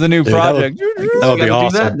mean? It's a new project. That would be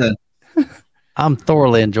awesome. Do that then. I'm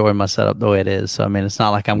thoroughly enjoying my setup the way it is. So I mean, it's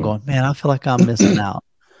not like I'm going, man, I feel like I'm missing out.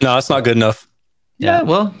 No, it's not good enough. Yeah,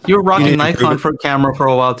 well, you were rocking Nikon for camera for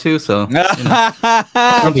a while too, so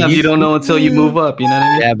sometimes you don't know until you move up. You know what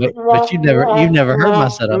I mean? Yeah, but you've never heard my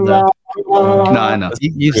setup though. No, I know.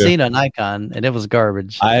 You've seen a Nikon, and it was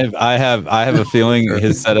garbage. I have a feeling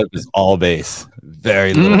his setup is all bass.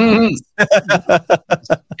 Very little.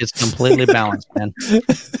 It's completely balanced, man.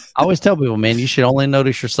 I always tell people, man, you should only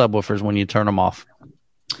notice your subwoofers when you turn them off.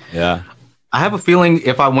 Yeah. I have a feeling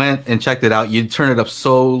if I went and checked it out, you'd turn it up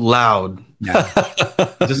so loud.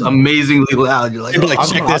 Just amazingly loud. You're like,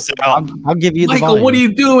 check this out. I'll give you the Michael, volume. what are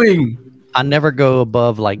you doing? I never go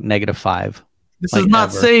above like -5. This Like is not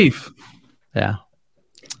ever. safe. Yeah.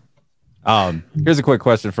 Here's a quick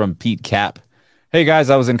question from Pete Cap. Hey guys,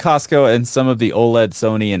 I was in Costco and some of the OLED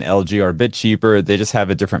Sony and LG are a bit cheaper. They just have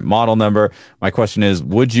a different model number. My question is,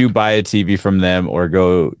 would you buy a TV from them or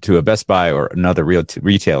go to a Best Buy or another real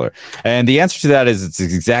retailer? And the answer to that is it's the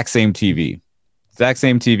exact same TV. Exact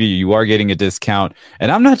same TV. You are getting a discount.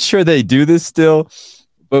 And I'm not sure they do this still,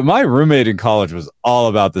 but my roommate in college was all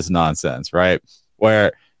about this nonsense, right?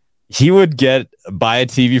 Where he would buy a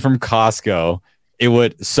TV from Costco. It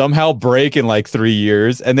would somehow break in like 3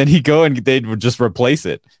 years, and then he'd go and they would just replace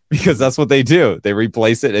it because that's what they do. They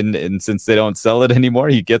replace it, and since they don't sell it anymore,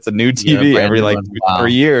 he gets a new TV every like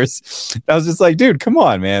 3 years. I was just like, dude, come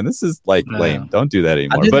on, man, this is like lame. Don't do that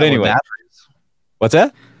anymore. But anyway, what's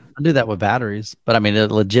that? I do that with batteries, but I mean,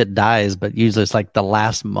 it legit dies. But usually, it's like the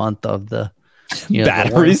last month of the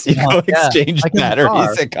batteries. You go exchange like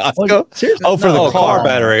batteries at Costco. Oh, for the car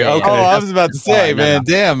battery. Okay. Oh, I was about to say, man,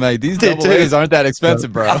 damn, like these AA's aren't that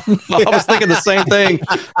expensive, bro. I was thinking the same thing.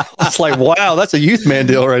 It's like, wow, that's a youth man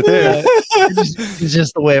deal right there. It's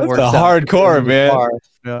just the way it works. Hardcore, man.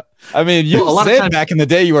 Yeah. I mean, you said back in the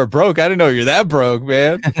day you were broke. I didn't know you're that broke,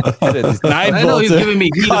 man. I know he's giving me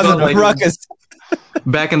heat about, like, ruckus.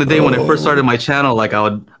 Back in the day when I first started my channel, like I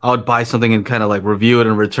would buy something and kind of like review it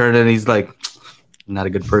and return it. And he's like, not a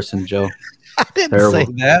good person, Joe. I didn't say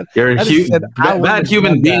that. You're a bad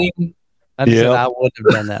human being. I said I wouldn't have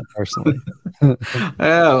done that personally.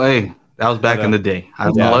 Oh, hey, that was back in the day.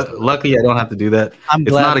 Lucky I don't have to do that.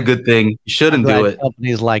 It's not a good thing. You shouldn't do it.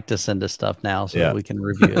 Companies like to send us stuff now so that we can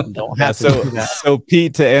review it and don't have to do that. So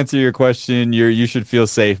Pete, to answer your question, you should feel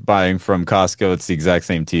safe buying from Costco. It's the exact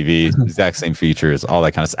same TV, exact same features, all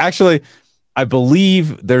that kind of stuff. Actually, I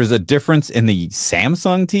believe there's a difference in the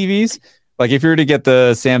Samsung TVs. Like if you were to get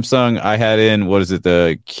the Samsung, I had in, what is it,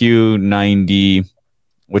 the Q90,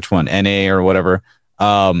 which one, NA or whatever.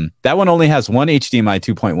 That one only has one HDMI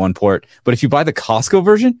 2.1 port, but if you buy the Costco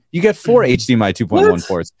version, you get 4 HDMI 2.1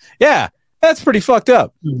 ports. Yeah, that's pretty fucked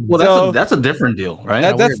up. Well, that's a different deal,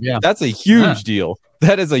 right? That's a huge deal.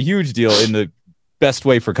 That is a huge deal in the best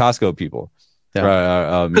way for Costco people. Yeah.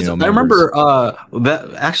 I remember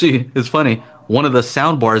that actually is funny. One of the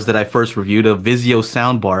sound bars that I first reviewed, a Vizio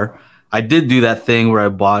sound bar, I did do that thing where I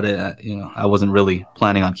bought it. I wasn't really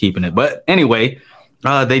planning on keeping it, but anyway,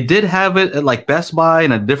 they did have it at like Best Buy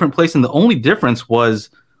in a different place, and the only difference was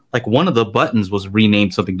like one of the buttons was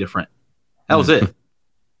renamed something different. That was it.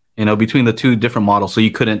 Between the two different models, so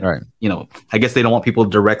you couldn't. Right. I guess they don't want people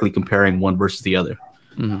directly comparing one versus the other.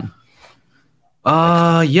 Mm-hmm.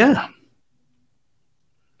 Yeah.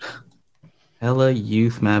 Hella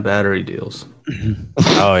youth man battery deals.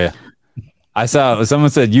 Oh yeah. I saw someone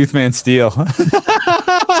said Youth Man Steel.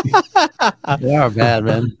 They are bad,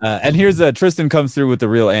 man. And here's Tristan comes through with the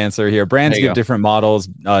real answer here. Brands give different models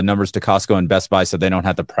numbers to Costco and Best Buy, so they don't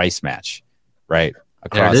have the price match, right?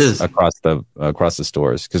 Across the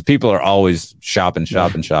stores, because people are always shopping. Yeah,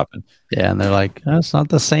 and they're like, that's not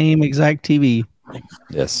the same exact TV.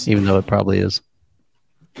 Yes, even though it probably is.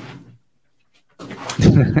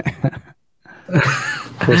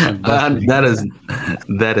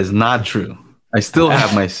 That is not true. I still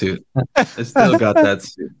have my suit. I still got that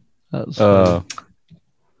suit.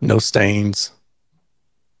 No stains.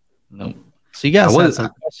 No. So you guys had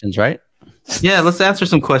some questions, right? Yeah, let's answer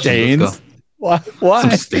some questions. Why?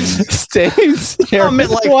 Some Stains? I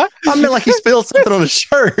meant like he spilled something on his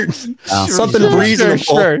shirt. Something reasonable.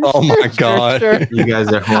 Sure. Oh my God. You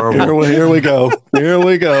guys are horrible. Here we go. Here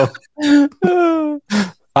we go.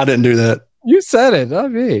 I didn't do that. You said it,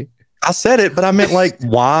 not me. I said it, but I meant like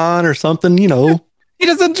wine or something, you know. He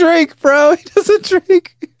doesn't drink, bro. He doesn't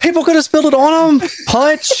drink. People could have spilled it on him.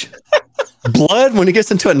 Punch. Blood when he gets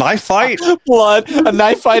into a knife fight. Blood. A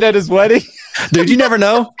knife fight at his wedding. Dude, you never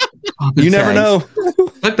know. You never know.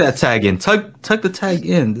 Tuck that tag in. Tuck the tag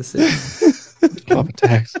in. This is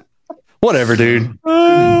tags. Whatever, dude.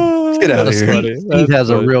 Let's get out of here. He has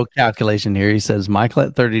a real calculation here. He says Michael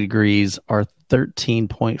at 30 degrees are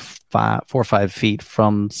 13.45 feet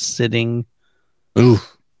from sitting. Ooh.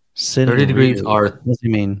 Sitting 30 degrees rears. Are what do you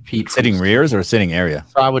mean? Feet sitting rears or sitting area?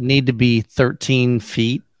 So I would need to be 13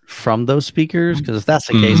 feet from those speakers, because if that's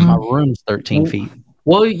the case, my room's 13 feet.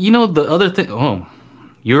 Well, you know the other thing. Oh,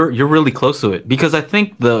 you're really close to it, because I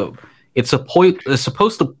think it's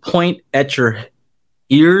supposed to point at your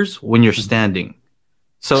ears when you're standing.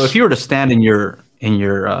 So if you were to stand in your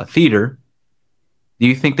theater, do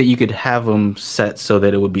you think that you could have them set so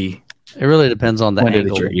that it would be? It really depends on the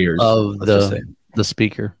angle your ears, of the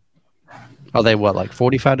speaker. Are they like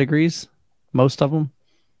 45 degrees? Most of them.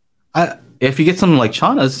 If you get something like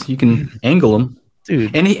Chana's, you can angle them,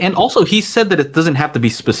 dude. And also he said that it doesn't have to be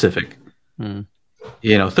specific. 30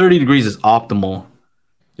 degrees is optimal,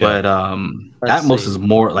 but Atmos is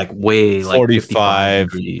more like 45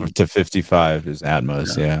 to 55 is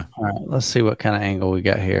Atmos. Yeah. All right, let's see what kind of angle we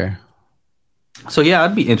got here. So yeah,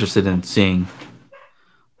 I'd be interested in seeing.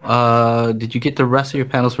 Did you get the rest of your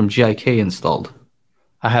panels from GIK installed?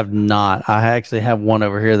 I have not. I actually have one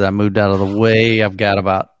over here that I moved out of the way. I've got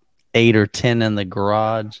about 8 or 10 in the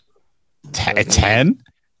garage. 10?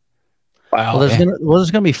 Wow. Well,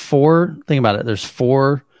 there's going to be 4. Think about it. There's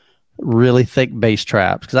 4 really thick bass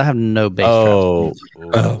traps, because I have no bass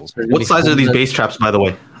traps. What size are these bass traps, by the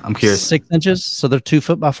way? I'm curious. 6 inches. So they're 2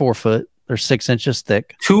 foot by 4 foot. They're 6 inches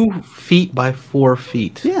thick. 2 feet by 4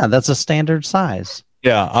 feet. Yeah, that's a standard size.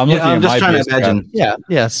 Yeah, I'm just trying to imagine.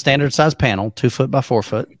 Yeah, standard size panel, 2 foot by 4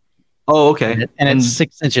 foot. Oh, okay. And it's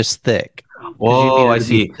 6 inches thick. Whoa, I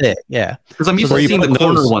see. Thick, yeah. Because I'm used to seeing the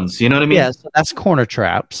corner ones. You know what I mean? Yeah, so that's corner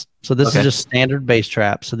traps. So this is just standard bass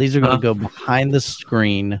traps. So these are going to go behind the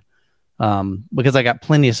screen, because I got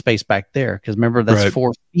plenty of space back there. Because remember, that's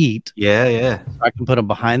 4 feet. Yeah. So I can put them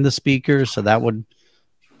behind the speakers, so that would,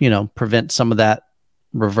 prevent some of that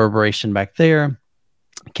reverberation back there.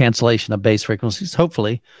 Cancellation of bass frequencies,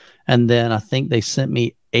 hopefully. And then I think they sent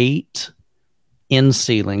me 8 in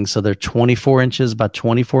ceilings, so they're 24 inches by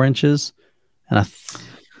 24 inches. And I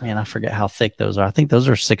forget how thick those are. I think those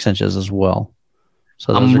are 6 inches as well.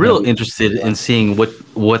 So I'm real interested in seeing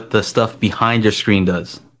what the stuff behind your screen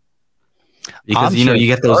does, because you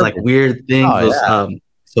get those like weird things.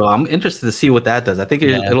 So I'm interested to see what that does. I think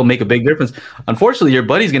it'll make a big difference. Unfortunately, your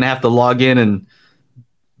buddy's gonna have to log in and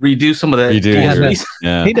redo some of that. He does.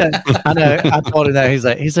 I know. I told him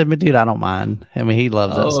that. He said, "But dude, I don't mind." I mean, he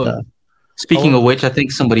loves that stuff. Speaking of which, I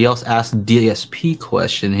think somebody else asked DSP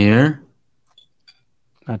question here.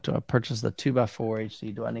 Do I purchase the 2x4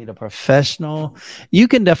 HD? Do I need a professional? You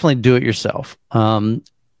can definitely do it yourself.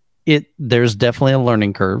 There's definitely a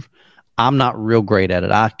learning curve. I'm not real great at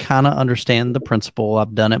it. I kind of understand the principle.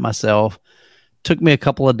 I've done it myself. Took me a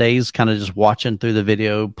couple of days kind of just watching through the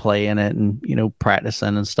video, playing it and,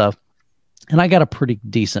 practicing and stuff. And I got a pretty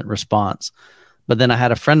decent response. But then I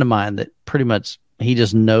had a friend of mine that pretty much, he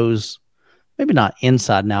just knows, maybe not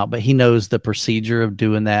inside and out, but he knows the procedure of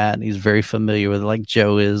doing that. And he's very familiar with it, like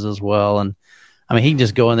Joe is as well. And I mean, he can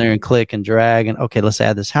just go in there and click and drag and, okay, let's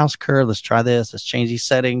add this house curve. Let's try this. Let's change these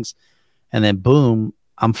settings. And then boom,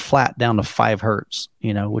 I'm flat down to 5 hertz,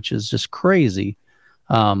 which is just crazy.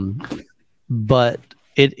 But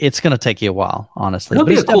it's going to take you a while, honestly. It'll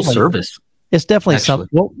be a cool service. It's definitely something.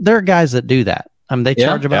 Well, there are guys that do that. I mean, they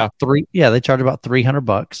charge about they charge about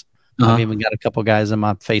 $300. I've even got a couple guys in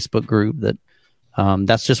my Facebook group that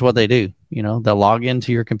that's just what they do. They'll log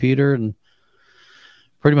into your computer and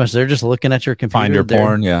pretty much they're just looking at your computer. Find your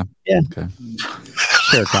porn. Yeah. Okay.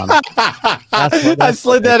 Sure, Connor. I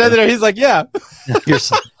slid that in there. He's like, yeah.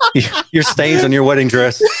 your stains on your wedding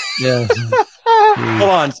dress. Yeah. Hold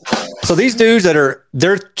on. So these dudes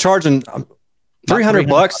they're charging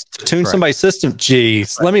 $300 to tune somebody's system.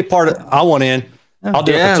 Jeez. Let me I want in. I'll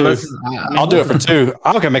do it for 2. I'll do it for 2.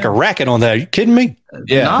 I'm gonna make a racket on that. Are you kidding me?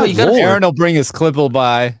 Yeah. No, Aaron will bring his Clipple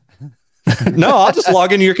by. No, I'll just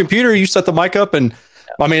log into your computer. You set the mic up, and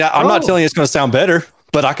I mean, I'm not telling you it's going to sound better,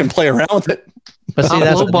 but I can play around with it. But see,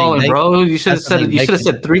 that's lowballing, bro. You should have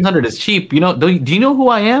said 300 is cheap. Do you know who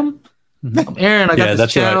I am? Aaron, I got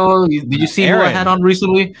this channel. Right. Did you see who I had on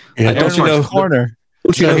recently? Yeah, don't you know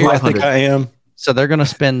who I think I am? So they're going to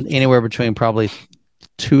spend anywhere between probably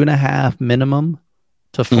 2.5 minimum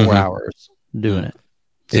to 4 hours doing it.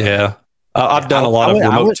 So, yeah. I've done a lot of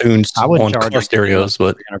remote tunes on car stereos,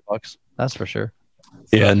 but $300, that's for sure.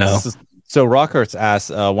 Yeah, no. So Rockarts asks,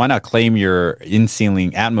 why not claim your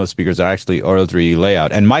in-ceiling Atmos speakers are actually Auro-3D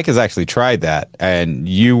layout? And Mike has actually tried that, and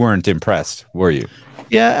you weren't impressed, were you?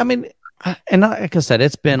 Yeah, I mean, and like I said,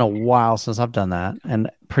 it's been a while since I've done that, and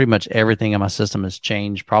pretty much everything in my system has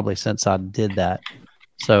changed probably since I did that.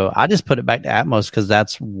 So I just put it back to Atmos because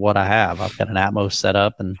that's what I have. I've got an Atmos set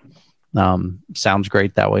up, and sounds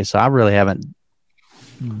great that way. So I really haven't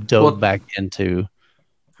dove back into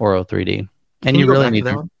Auro-3D. And you really need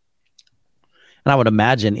to. And I would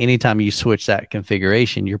imagine anytime you switch that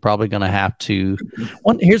configuration, you're probably going to have to.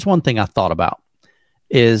 Here's one thing I thought about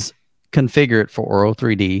is configure it for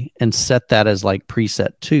Auro-3D and set that as like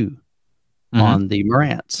preset 2 on the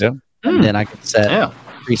Marantz. Yeah. And then I could set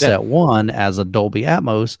preset 1 as a Dolby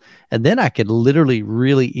Atmos, and then I could literally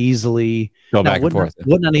really easily go back and forth.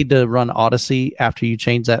 Wouldn't I need to run Odyssey after you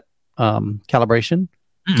change that calibration?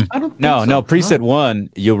 I don't no, preset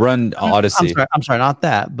 1, you'll run Odyssey. I'm sorry, not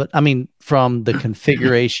that, but I mean from the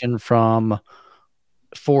configuration from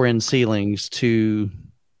 4-in ceilings to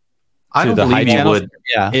the high channels.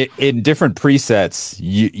 Yeah, in different presets,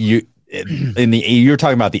 you're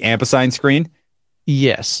talking about the ampersand screen.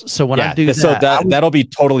 Yes. So when I do that, so that'll be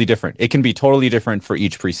totally different. It can be totally different for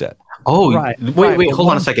each preset. Oh, right. Wait,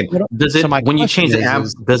 hold on a second. Does it when you change the amp?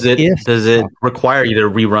 Does it require you to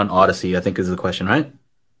rerun Odyssey? I think is the question, right?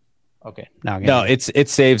 Okay. Now it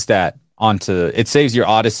saves that it saves your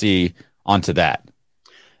Odyssey onto that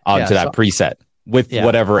preset with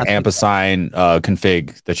whatever ampersand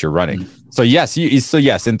config that you're running. So yes,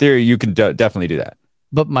 in theory you can definitely do that.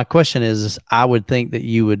 But my question is, I would think that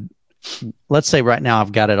you would. Let's say right now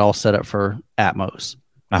I've got it all set up for Atmos.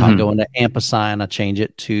 I'll go into ampersand, I change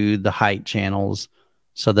it to the height channels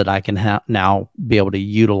so that I can now be able to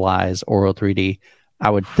utilize Auro-3D. I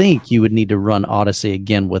would think you would need to run Odyssey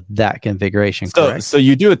again with that configuration. Correct? So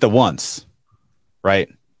you do it the once, right?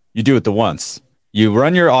 You do it the once. You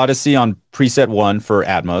run your Odyssey on preset 1 for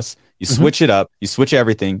Atmos. You switch it up, you switch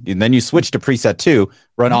everything, and then you switch to preset 2,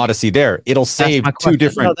 run Odyssey there. It'll save 2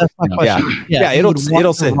 different. No, that's my question. Yeah,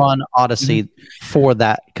 it'll save. Run Odyssey for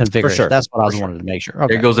that configuration. For sure. That's what I wanted to make sure.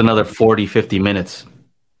 Okay. There goes another 40-50 minutes.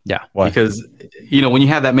 Yeah. Why? Because when you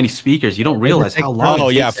have that many speakers, you don't realize how long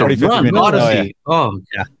it takes 40, 50 minutes. Odyssey.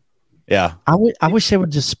 Yeah. I wish they would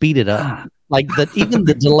just speed it up. Like even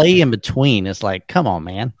the delay in between is like, come on,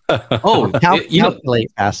 man.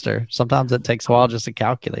 Calculate faster. Sometimes it takes a while just to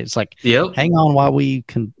calculate. It's like, hang on while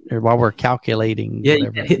we're calculating. Yeah,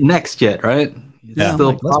 you hit next yet, right? Yeah,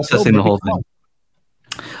 still processing the whole thing.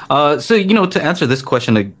 So to answer this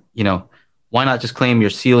question, why not just claim your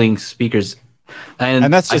ceiling speakers?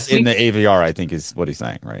 And that's just in the AVR, I think, is what he's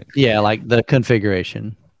saying, right? Yeah, like the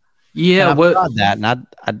configuration. Yeah, that, and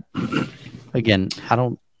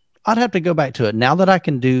I'd have to go back to it now that I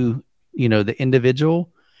can do, the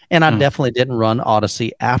individual, and I definitely didn't run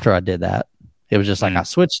Odyssey after I did that. It was just like I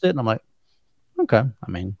switched it, and I'm like, okay,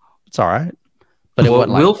 I mean, it's all right. But what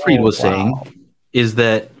Wilfried was saying is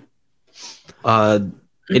that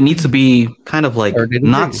it needs to be kind of like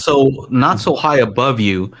not so high above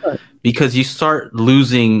you, because you start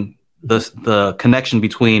losing the connection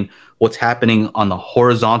between what's happening on the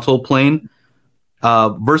horizontal plane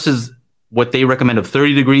versus what they recommend of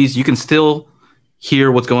 30 degrees. You can still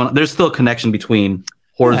hear what's going on. There's still a connection between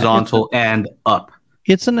horizontal and up.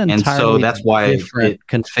 It's an entirely that's why different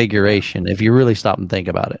configuration if you really stop and think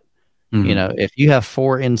about it. If you have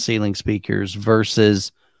 4 in-ceiling speakers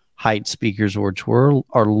versus height speakers, which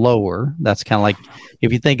are lower, that's kind of like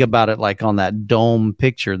if you think about it like on that dome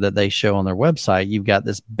picture that they show on their website, you've got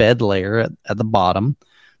this bed layer at the bottom.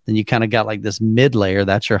 Then you kind of got like this mid layer,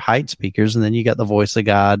 that's your height speakers, and then you got the voice of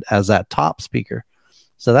God as that top speaker.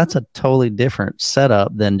 So that's a totally different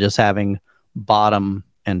setup than just having bottom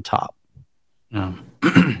and top.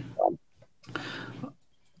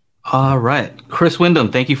 All right. Chris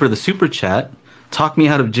Wyndham, thank you for the super chat. Talk me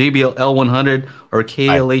out of JBL L100 or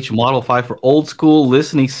KLH Model 5 for old school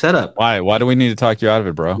listening setup. Why do we need to talk you out of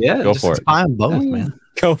it, bro? Yeah, go for it. Buy them both, man.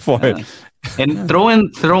 Go for it. And throw in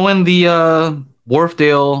the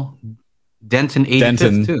Wharfdale Denton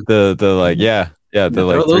 85 too. The like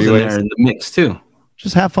throw those in there in the mix too.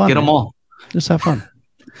 Just have fun. Get them all. Just have fun.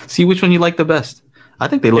 See which one you like the best. I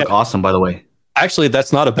think they look awesome, by the way. Actually,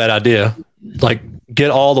 that's not a bad idea. Like, get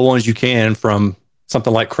all the ones you can from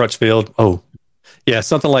something like Crutchfield.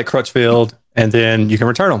 Something like Crutchfield, and then you can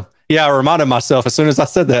return them. Yeah, I reminded myself as soon as I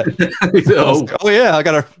said that. I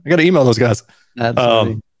gotta email those guys.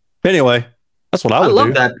 Anyway, that's what I would do. I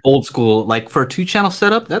love that old school, like for a 2-channel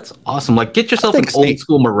setup. That's awesome. Like get yourself an old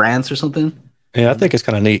school Marantz or something. Yeah, I think it's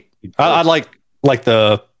kind of neat. I like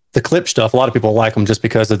the clip stuff. A lot of people like them just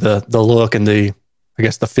because of the look and the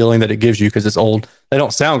feeling that it gives you because it's old. They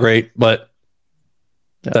don't sound great, but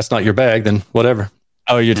if that's not your bag, then whatever.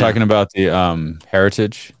 Oh, you're talking about the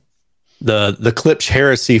Heritage? The Klipsch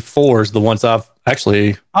Heresy 4s, the ones I've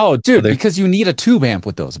actually. Oh, dude, because you need a tube amp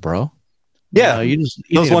with those, bro. Yeah, you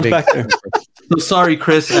those ones back there. So sorry,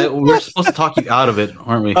 Chris. We're supposed to talk you out of it,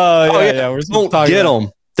 aren't we? Yeah. We're supposed to get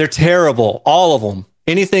them. They're terrible. All of them.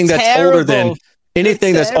 Anything that's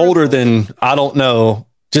older than I don't know.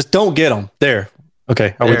 Just don't get them. There.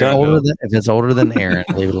 Okay, are we done? If it's older than Aaron,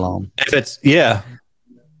 leave it alone. If it's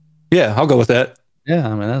I'll go with that. Yeah,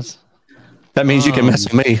 I mean that means you can mess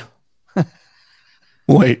with me.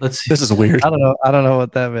 Wait, this is weird. I don't know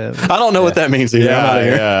what that means. I don't know what that means either. I'm out of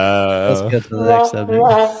here. Let's get to the next subject.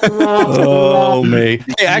 Oh, me.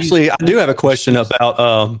 Hey, actually, I do have a question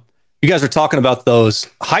about you guys are talking about those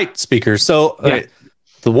height speakers. So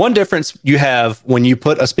the one difference you have when you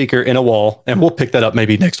put a speaker in a wall, and we'll pick that up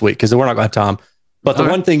maybe next week because we're not going to have time. But the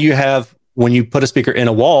one thing you have when you put a speaker in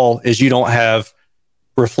a wall is you don't have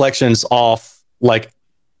reflections off, like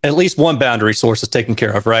at least one boundary source is taken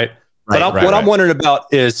care of, right? What I'm wondering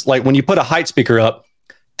about is like when you put a height speaker up,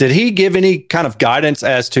 did he give any kind of guidance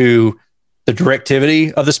as to the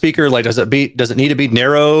directivity of the speaker? Like, does it need to be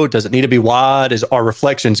narrow? Does it need to be wide? Are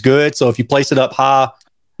reflections good? So if you place it up high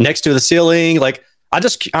next to the ceiling, like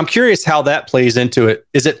I'm curious how that plays into it.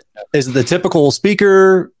 Is it the typical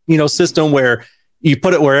speaker, system where you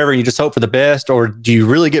put it wherever and you just hope for the best, or do you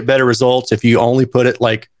really get better results if you only put it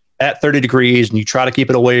like at 30 degrees and you try to keep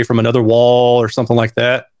it away from another wall or something like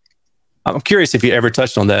that? I'm curious if you ever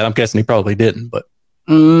touched on that. I'm guessing he probably didn't, but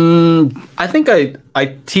I think I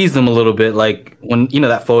teased him a little bit, like when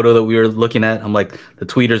that photo that we were looking at. I'm like, the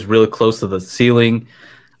tweeter's really close to the ceiling.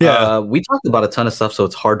 Yeah, we talked about a ton of stuff, so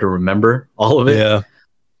it's hard to remember all of it. Yeah,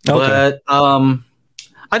 okay. But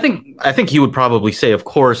I think he would probably say, of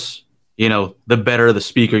course, the better the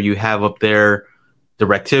speaker you have up there,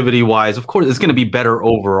 directivity wise, of course, it's going to be better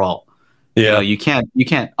overall. Yeah, you can't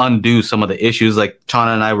undo some of the issues like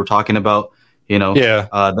Chana and I were talking about. The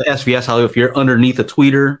SVS, how if you're underneath a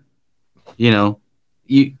tweeter,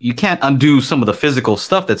 you can't undo some of the physical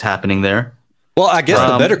stuff that's happening there. Well, I guess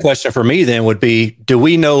the better question for me then would be, do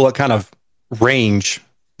we know what kind of range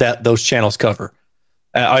that those channels cover?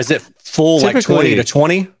 Is it full like 20 to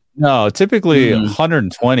 20? No, typically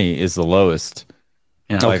 120 is the lowest.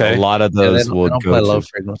 Like a lot of those will go play low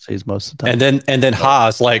frequencies most of the time. And then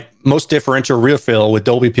highs, like most differential rear fill with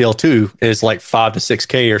Dolby PL2 is like 5 to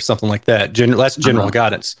 6K or something like that. That's general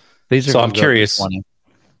guidance. So I'm curious.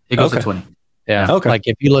 It goes to 20. Yeah. Okay. Like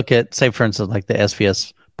if you look at, say, for instance, like the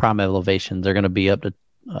SVS prime elevations, they're going to be up to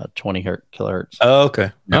 20 kilohertz. Oh,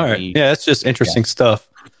 okay. All right. Yeah, that's just interesting stuff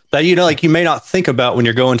that like you may not think about when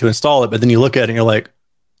you're going to install it, but then you look at it and you're like,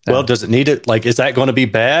 well, does it need it? Like, is that going to be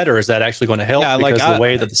bad, or is that actually going to help? Because the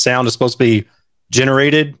way that the sound is supposed to be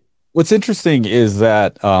generated. What's interesting is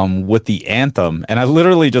that with the Anthem, and I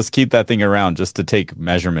literally just keep that thing around just to take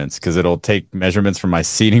measurements because it'll take measurements from my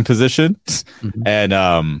seating position,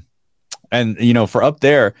 and for up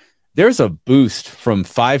there, there's a boost from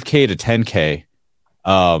 5K to 10K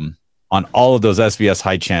on all of those SVS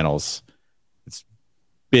high channels. It's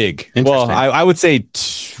big. Well, I would say.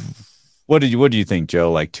 What do you think, Joe?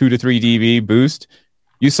 Like 2 to 3 dB boost?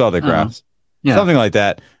 You saw the graphs, something like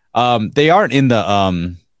that. They aren't in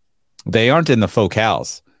the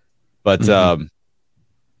focals, but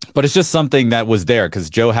it's just something that was there because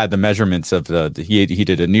Joe had the measurements of he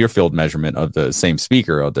did a near field measurement of the same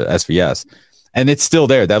speaker of the SVS, and it's still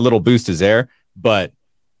there. That little boost is there, but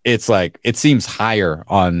it's like it seems higher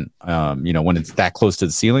on when it's that close to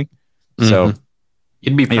the ceiling. So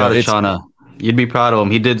you'd be proud of Shauna. You'd be proud of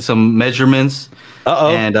him. He did some measurements,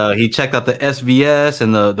 and he checked out the SVS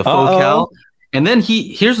and the focal. And then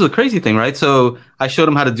here's the crazy thing, right? So I showed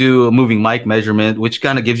him how to do a moving mic measurement, which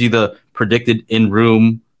kind of gives you the predicted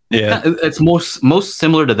in-room. Yeah, it's most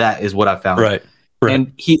similar to that is what I found. Right.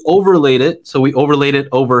 And he overlaid it. So we overlaid it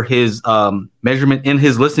over his measurement in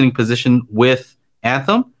his listening position with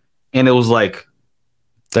Anthem, and it was like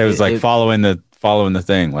following the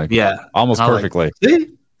thing, like almost perfectly. Like,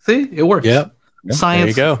 See, it works. Yep.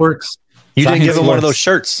 Science works. You didn't give him one of those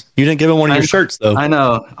shirts. You didn't give him one of your shirts, though. I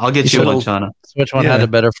know. I'll get you one, Shauna. So which one had a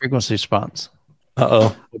better frequency response?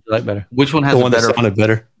 What do you like better? Which one has the one that sounded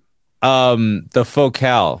better? The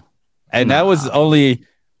focal, and that was only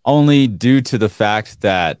only due to the fact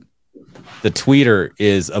that the tweeter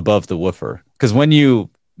is above the woofer. Because when you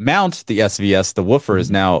mount the SVS, the woofer is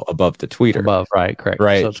now above the tweeter. Above, right, correct.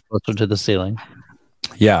 Right. So it's closer to the ceiling.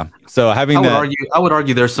 Yeah. So having I would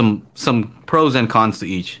argue there's some pros and cons to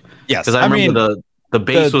each. Yes. Because I remember the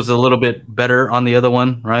base was a little bit better on the other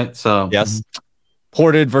one, right? So yes.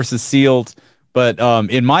 Ported versus sealed. But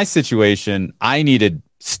in my situation, I needed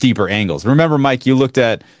steeper angles. Remember, Mike, you looked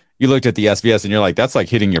at the SVS and you're like, that's like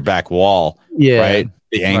hitting your back wall. Yeah. Right.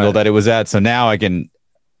 The angle that it was at. So now I can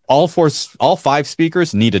all 5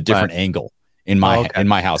 speakers need a different angle in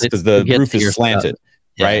my house because the roof is slanted.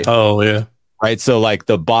 Right. Oh yeah. Right. So like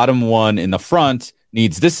the bottom one in the front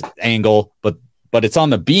needs this angle, but it's on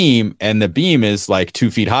the beam and the beam is like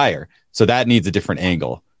 2 feet higher. So that needs a different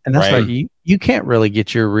angle. And that's right. You can't really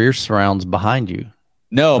get your rear surrounds behind you.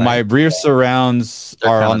 No, my rear surrounds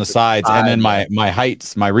are on the sides, and then my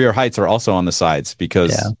rear heights are also on the sides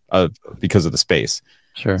because of the space.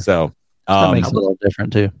 Sure. So that makes it a little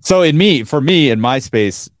different too. So for me in my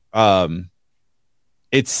space,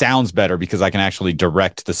 it sounds better because I can actually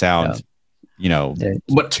direct the sound. You know,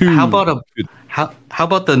 but how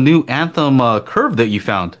about the new Anthem curve that you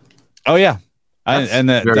found? Oh yeah, and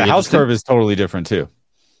the house curve is totally different too.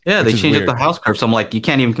 Yeah, they changed up the house curve, so I'm like, you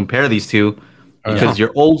can't even compare these two because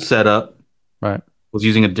your old setup was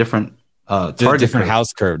using a different target different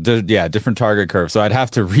house curve. Different target curve. So I'd have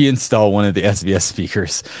to reinstall one of the SVS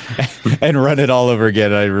speakers and run it all over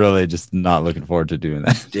again. I'm really just not looking forward to doing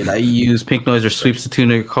that. Did I use Pink Noise or Sweeps to tune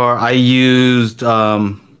your car? I used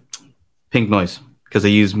Pink Noise because I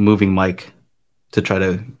use moving mic to try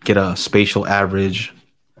to get a spatial average.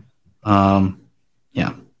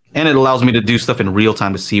 And it allows me to do stuff in real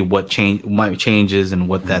time to see what changes and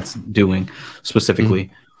what that's doing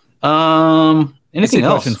specifically. Anything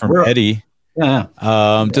else? Question from Eddie. Yeah.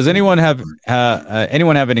 Does anyone have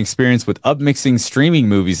an experience with upmixing streaming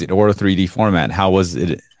movies in Auro-3D format? How was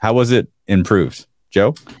it improved,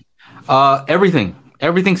 Joe? Everything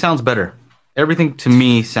sounds better. Everything to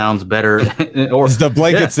me sounds better. Or it's the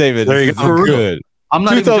blanket statement. There you go. Good. I'm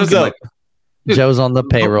not 2 thumbs up. Joe's on the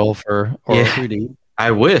payroll for Auro-3D. I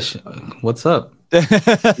wish. What's up? He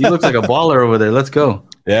looks like a baller over there. Let's go.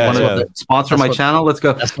 Yeah. Sponsor my channel. Let's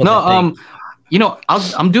go. No,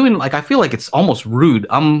 I'm doing like I feel like it's almost rude.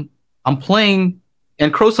 I'm playing,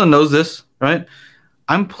 and Croson knows this, right?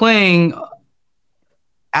 I'm playing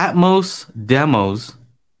Atmos demos,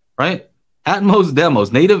 right? Atmos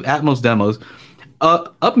demos, native Atmos demos,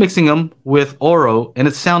 upmixing them with Auro, and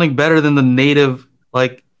it's sounding better than the native,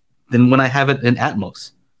 than when I have it in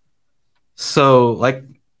Atmos. So,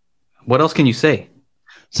 what else can you say?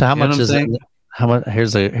 So, how much is it? How much?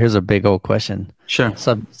 Here's a big old question. Sure.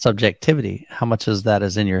 Subjectivity. How much of that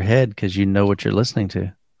is in your head because you know what you're listening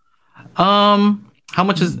to? How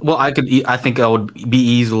much is? Well, I think I would be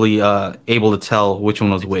easily able to tell which one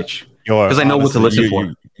was which because I know what to listen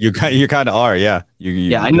for. You kind of are, yeah.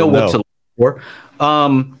 I know what to look for.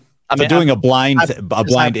 Doing a blind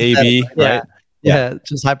A/B, right? Yeah,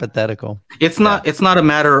 just hypothetical. It's not a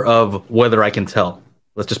matter of whether I can tell.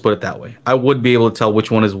 Let's just put it that way. I would be able to tell which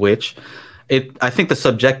one is which. I think the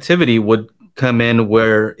subjectivity would come in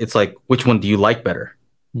where it's like, which one do you like better?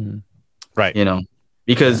 Right.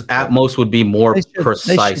 Because Atmos would be more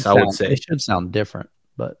precise, I would say. They should sound different,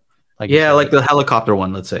 but like the helicopter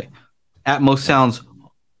one, let's say. Atmos sounds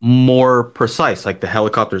more precise, like the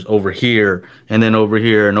helicopter's over here and then over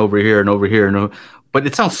here and over here and over here, but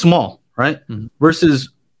it sounds small. Right. Mm-hmm. Versus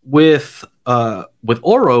with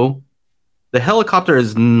Auro, the helicopter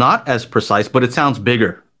is not as precise, but it sounds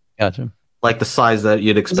bigger. Gotcha. Like the size that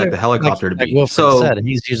you'd expect the helicopter to be. Like said,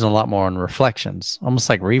 he's using a lot more on reflections, almost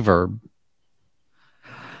like reverb.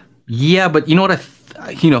 Yeah, but you know what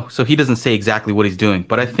so he doesn't say exactly what he's doing,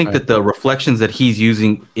 but I think that the reflections that he's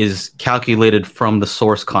using is calculated from the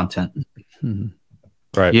source content. Mm-hmm.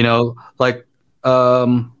 Right.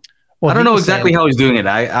 I don't know exactly how he's doing it.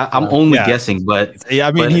 I'm only guessing, but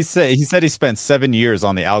he said he spent 7 years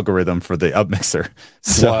on the algorithm for the upmixer.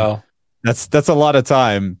 So wow. That's a lot of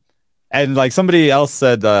time. And like somebody else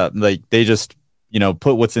said, they just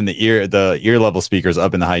put what's in the ear level speakers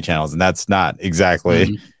up in the high channels, and that's not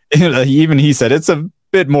exactly. Mm-hmm. Even he said it's a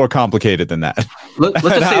bit more complicated than that. Let's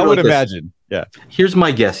just say I would imagine. Yeah. Here's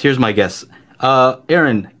my guess.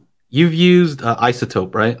 Aaron, you've used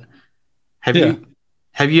Isotope, right? Have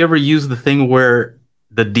you ever used the thing where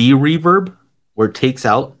the D-reverb, where it takes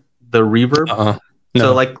out the reverb? No.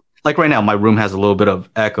 So like right now, my room has a little bit of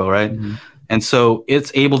echo, right? Mm-hmm. And so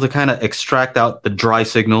it's able to kind of extract out the dry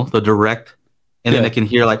signal, the direct, and then it can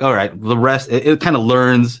hear all right, the rest, it kind of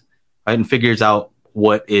learns, right, and figures out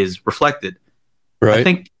what is reflected.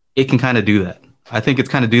 Right. it can kind of do that. I think it's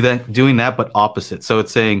kind of doing that, but opposite. So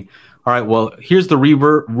it's saying, all right, well, here's the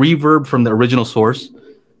reverb from the original source.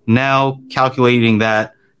 Now calculating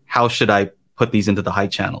that, how should I put these into the high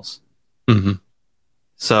channels? Mm-hmm.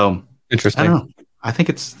 So interesting. I don't know. I think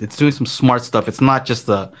it's doing some smart stuff. It's not just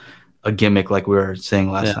a gimmick like we were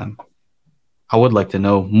saying last time. I would like to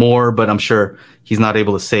know more, but I'm sure he's not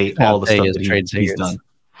able to say all the stuff that he's done.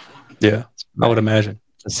 Yeah, I would imagine.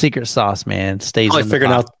 The secret sauce, man, stays probably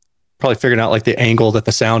figuring out like the angle that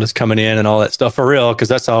the sound is coming in and all that stuff for real, because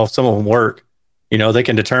that's how some of them work. You know, they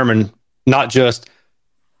can determine not just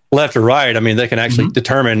left or right. I mean, they can actually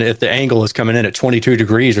determine if the angle is coming in at 22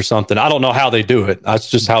 degrees or something. I don't know how they do it. That's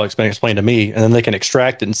just how it's been explained to me. And then they can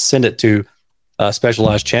extract it and send it to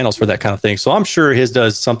specialized channels for that kind of thing. So I'm sure his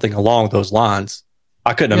does something along those lines.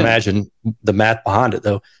 I couldn't imagine the math behind it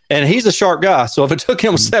though. And he's a sharp guy. So if it took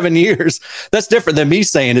him 7 years, that's different than me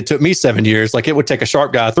saying it took me 7 years. Like it would take a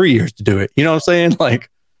sharp guy 3 years to do it. You know what I'm saying? Like,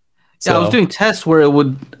 I was doing tests where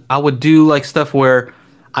I would do like stuff where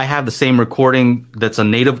I have the same recording that's a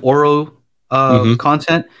native Auro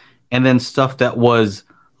content, and then stuff that was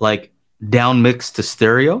like down mixed to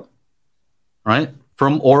stereo, right?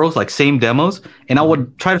 From Auros, like same demos. And I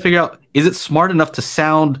would try to figure out, is it smart enough to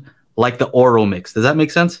sound like the Auro mix? Does that make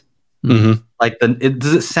sense? Mm-hmm. Like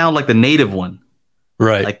does it sound like the native one?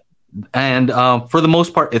 Right. Like, and for the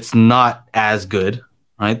most part, it's not as good,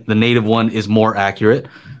 right? The native one is more accurate,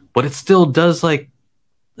 but it still does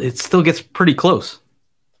it still gets pretty close.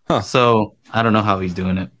 Huh. So I don't know how he's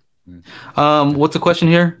doing it. What's the question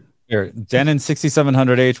here? Denon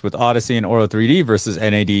 6700H with Odyssey and Auro-3D versus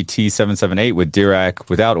NAD T778 with Dirac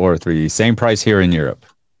without Auro-3D. Same price here in Europe.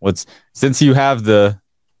 Since you have the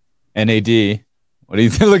NAD, what do you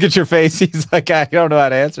think? Look at your face. He's like, I don't know how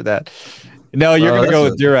to answer that. No, you're going to go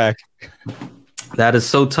with Dirac. That is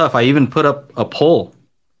so tough. I even put up a poll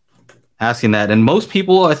asking that. And most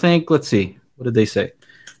people, I think, let's see. What did they say?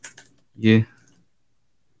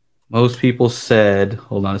 Most people said,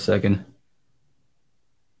 hold on a second.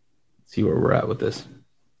 See where we're at with this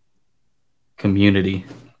community.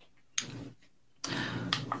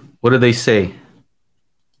 What did they say?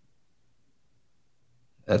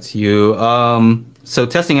 That's you. So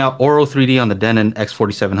testing out Auro-3D on the Denon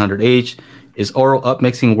X4700H. Is Auro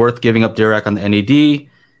upmixing worth giving up Dirac on the NAD?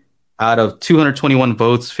 Out of 221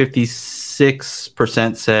 votes,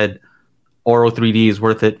 56% said Auro-3D is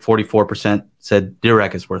worth it. 44% said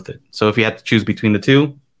Dirac is worth it. So if you had to choose between the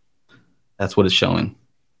two, that's what it's showing.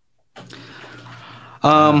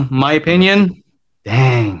 My opinion,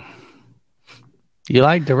 dang. You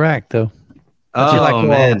like Dirac though. But you like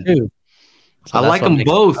man, too. So I like them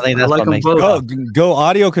both. I like them both. Go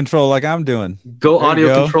audio control like I'm doing. Go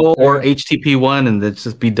audio control or HTP1 and then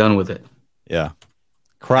just be done with it. Yeah.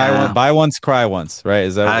 Buy once, cry once, right?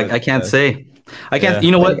 Is that I can't say. I can't.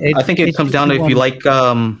 You know what? I think it comes down to if you like.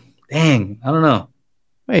 Dang, I don't know.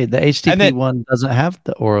 Wait, the HTP one doesn't have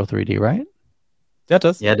the Auro-3D, right? Yeah, it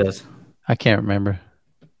does. Yeah, it does. I can't remember.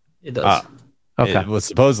 It does. Okay.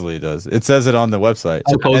 Supposedly it does. It says it on the website.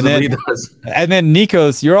 Supposedly it does. And then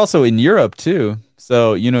Nikos, you're also in Europe too,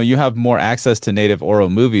 so you have more access to native Auro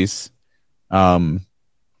movies. So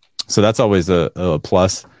that's always a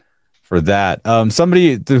plus for that.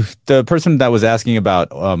 Somebody, the person that was asking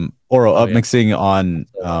about Auro upmixing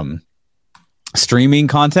on streaming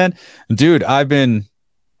content, dude, I've been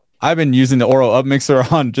using the Auro upmixer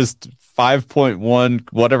on just 5.1,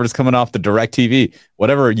 whatever's coming off the DirecTV,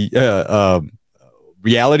 whatever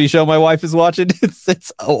reality show my wife is watching.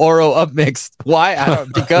 It's Auro upmixed. Why? I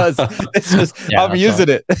don't. Because it's just I'm using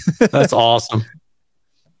it. That's awesome.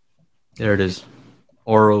 There it is.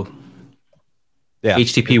 Auro. Yeah.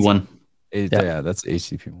 HTP1. Yeah, that's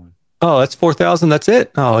HTP1. Oh, that's 4,000. That's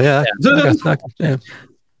it. Oh yeah.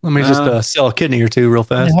 Let me just sell a kidney or two real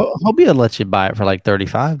fast. Hobie will let you buy it for like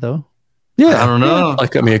 35 though. Yeah, I don't know. That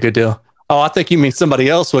got me a good deal. Oh, I think you mean somebody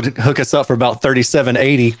else would hook us up for about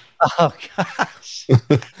 37.80. Oh gosh,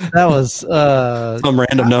 that was some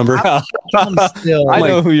random number. I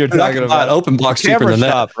know who you're talking about. Open box cheaper than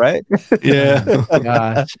shop, that, right? Yeah.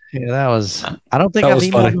 Gosh, yeah, that was. I don't think I've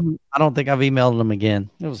emailed them. I don't think I've emailed them again.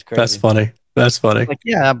 It was crazy. That's funny. Like,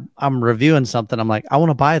 yeah, I'm reviewing something. I'm like, I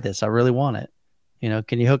want to buy this. I really want it.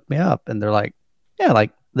 Can you hook me up? And they're like, yeah,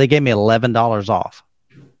 like they gave me $11 off.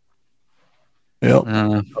 Yep.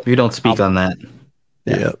 You don't speak on that.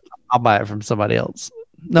 Yeah. I'll buy it from somebody else.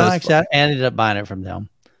 No, actually, I ended up buying it from them.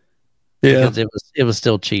 Yeah. Because it was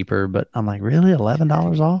still cheaper, but I'm like, really?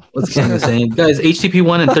 $11 off? What's the saying? Guys,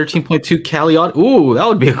 HTP1 and 13.2 Cali audio. Ooh, that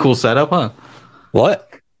would be a cool setup, huh?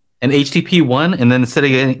 What? An HTP1, and then instead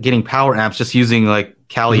of getting power amps, just using like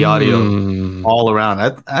Cali audio all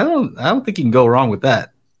around. I don't think you can go wrong with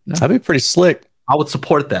that. That'd be pretty slick. I would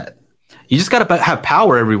support that. You just got to have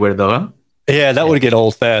power everywhere, though, huh? Yeah, that would get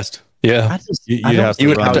old fast. Yeah, you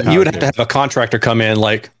would have to have a contractor come in.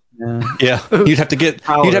 Like, you'd have to get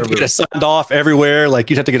it signed off everywhere. Like,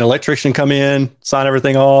 you'd have to get an electrician come in, sign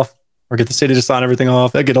everything off, or get the city to sign everything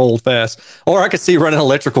off. That'd get old fast. Or I could see running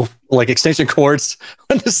electrical like extension cords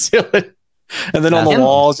on the ceiling, and then on the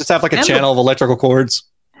walls, just have like a channel of electrical cords.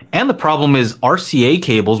 And the problem is RCA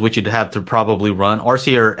cables, which you'd have to probably run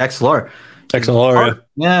RCA or XLR.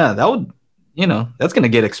 Yeah, that would, that's going to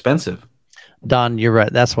get expensive. Don, you're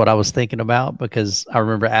right. That's what I was thinking about, because I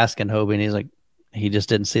remember asking Hobie, and he's like, he just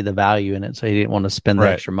didn't see the value in it, so he didn't want to spend the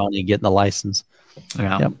extra money getting the license.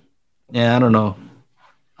 Yeah, I don't know.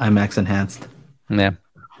 IMAX Enhanced. Yeah,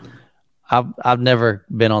 I've never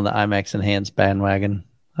been on the IMAX Enhanced bandwagon.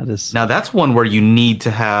 Now that's one where you need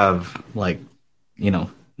to have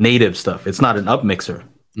native stuff. It's not an up mixer.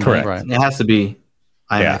 Correct. Right. It has to be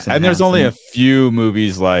IMAX. And there's only a few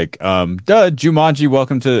movies like Jumanji,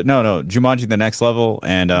 Jumanji The Next Level,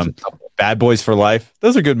 and Bad Boys for Life.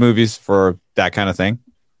 Those are good movies for that kind of thing,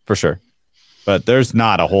 for sure. But there's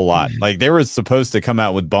not a whole lot. Like, they were supposed to come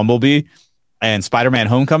out with Bumblebee and Spider-Man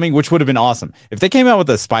Homecoming, which would have been awesome. If they came out with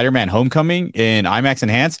a Spider-Man Homecoming in IMAX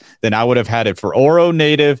Enhanced, then I would have had it for Auro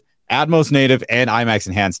native, Atmos native, and IMAX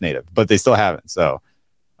Enhanced native. But they still haven't. So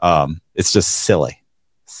it's just silly.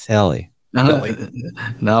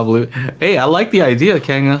 No, Blue. Hey, I like the idea,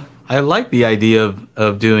 Kanga. I like the idea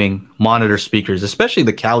of doing monitor speakers, especially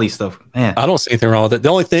the Cali stuff. Man, I don't see anything wrong with it. The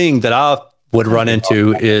only thing that I would run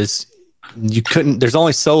into is there's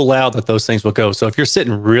only so loud that those things will go. So if you're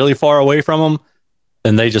sitting really far away from them,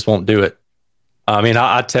 then they just won't do it. I mean,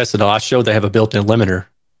 I tested it. I showed they have a built-in limiter.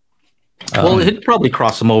 Well, it'd probably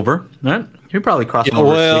cross them over, right? You'd probably cross them over.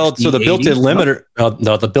 Well, 60, so the 80, built-in limiter,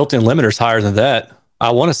 no, the built-in limiter is higher than that.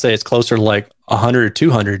 I want to say it's closer to like 100 or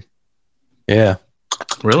 200. Yeah.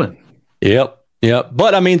 Really? Yep.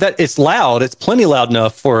 But I mean, that it's loud. It's plenty loud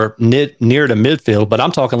enough for near to midfield. But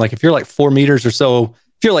I'm talking like if you're like 4 meters or so,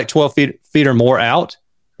 if you're like 12 feet or more out,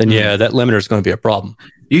 then that limiter is going to be a problem.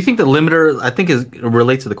 Do you think the limiter, I think,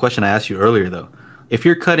 relates to the question I asked you earlier, though? If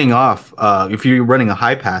you're cutting off, if you're running a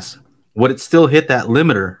high pass, would it still hit that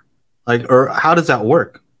limiter? Like, or how does that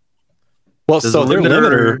work? Well, so their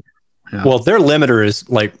limiter. Yeah. Well, their limiter is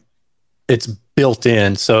like, it's built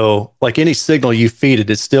in. So like any signal you feed it,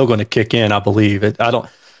 it's still going to kick in, I believe. I don't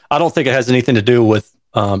think it has anything to do with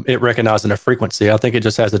it recognizing a frequency. I think it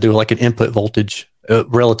just has to do with like an input voltage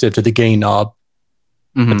relative to the gain knob.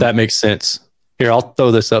 If that makes sense. Here, I'll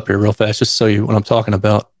throw this up here real fast just so you what I'm talking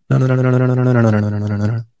about. No.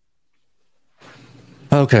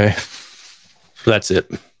 Okay. That's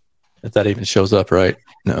it. If that even shows up right.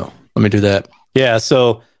 No. Let me do that. Yeah,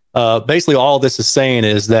 so basically all this is saying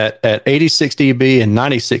is that at 86 dB and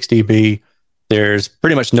 96 dB, there's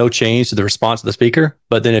pretty much no change to the response of the speaker.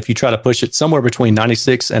 But then if you try to push it somewhere between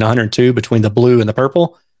 96 and 102, between the blue and the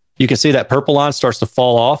purple, you can see that purple line starts to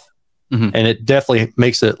fall off. And it definitely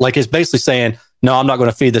makes it like it's basically saying, no, I'm not going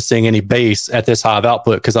to feed this thing any bass at this high of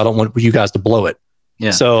output because I don't want you guys to blow it.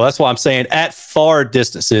 Yeah. So that's why I'm saying at far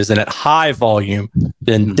distances and at high volume,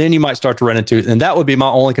 then you might start to run into it. And that would be my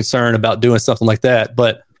only concern about doing something like that.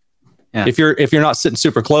 But if you're not sitting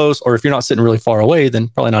super close or if you're not sitting really far away, then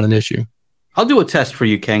probably not an issue. I'll do a test for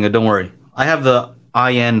you, Kanga. Don't worry. I have the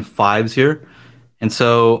IN5s here. And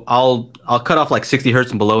so I'll cut off like 60 hertz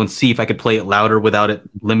and below and see if I could play it louder without it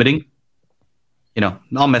limiting.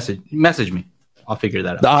 I'll message me. I'll figure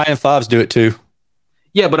that out. The IN5s do it too.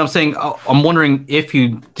 Yeah, but I'm saying, I'm wondering if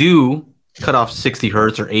you do cut off 60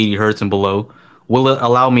 hertz or 80 hertz and below, will it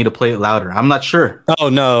allow me to play it louder? I'm not sure. Oh,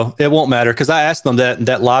 no, it won't matter. Because I asked them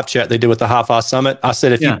that live chat they did with the Hi-Fi Summit. I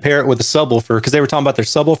said, if you pair it with a subwoofer, because they were talking about their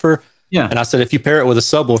subwoofer. Yeah. And I said, if you pair it with a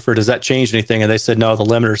subwoofer, does that change anything? And they said, no, the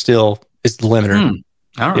limiter still is the limiter.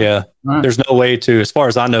 All right. Yeah. All right. There's no way to, as far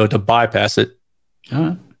as I know, to bypass it. All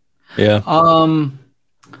right. Yeah.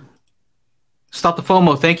 Stop the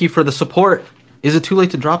FOMO. Thank you for the support. Is it too late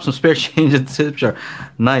to drop some spare change in the tip jar?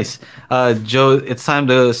 Nice. Joe, it's time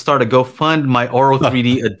to start a GoFund my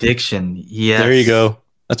Auro-3D addiction. Yes. There you go.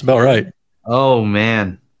 That's about right. Oh,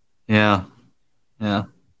 man. Yeah.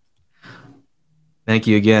 Thank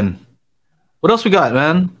you again. What else we got,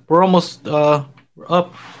 man? We're almost we're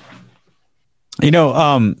up. You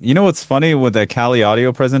know what's funny with the Cali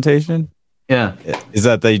audio presentation? Yeah. Is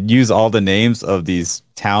that they use all the names of these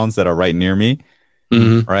towns that are right near me.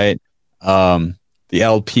 Right? The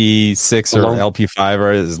LP6 or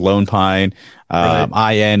LP5 is Lone Pine.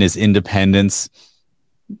 IN is Independence.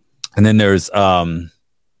 And then there's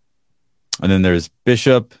and then there's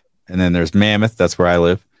Bishop, and then there's Mammoth. That's where I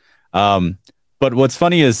live. But what's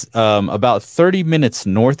funny is about 30 minutes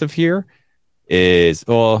north of here is,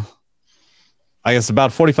 well, I guess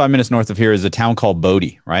about 45 minutes north of here is a town called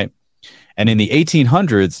Bodie, right? And in the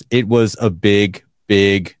 1800s, it was a big,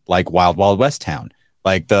 like Wild Wild West town.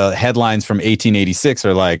 Like the headlines from 1886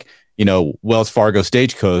 are like, you know, Wells Fargo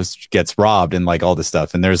stagecoach gets robbed and like all this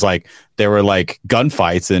stuff. And there were like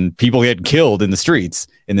gunfights and people getting killed in the streets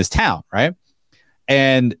in this town, right?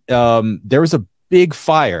 And there was a big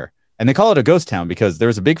fire, and they call it a ghost town because there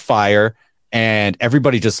was a big fire and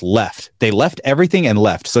everybody just left. They left everything and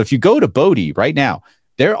left. So if you go to Bodie right now,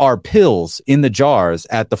 there are pills in the jars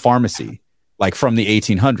at the pharmacy, like from the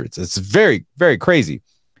 1800s. It's very, very crazy.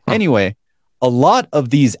 Anyway, a lot of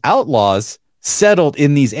these outlaws settled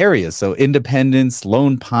in these areas. So Independence,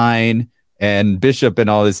 Lone Pine, and Bishop and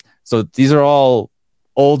all this. So these are all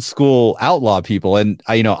old school outlaw people. And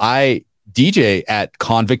I DJ at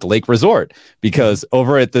Convict Lake Resort because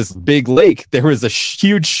over at this big lake, there was a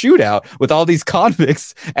huge shootout with all these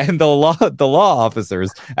convicts and the law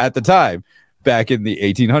officers at the time back in the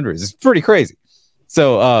 1800s. It's pretty crazy.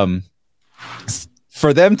 So,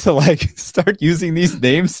 for them to like start using these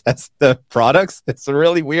names as the products, it's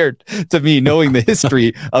really weird to me knowing the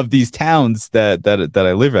history of these towns that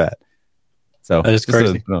I live at. So that is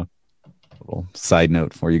crazy. A little side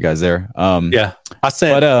note for you guys there. Yeah, I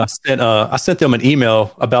sent them an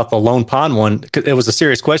email about the Lone Pine one. It was a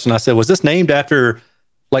serious question. I said, was this named after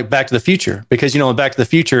like Back to the Future? Because in Back to the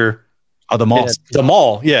Future, the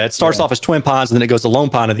mall, it starts off as Twin Pines and then it goes to Lone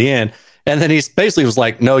Pine at the end. And then he basically was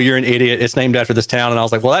like, no, you're an idiot. It's named after this town. And I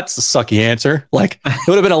was like, well, that's a sucky answer. Like, it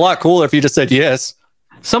would have been a lot cooler if you just said yes.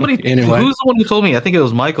 Somebody, anyway. Who's the one who told me? I think it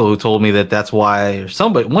was Michael who told me that's why, or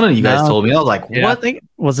somebody, one of you guys told me. I was like, what? I think,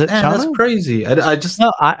 was it Man, that's crazy. I just.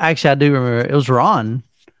 No, I do remember. It was Ron.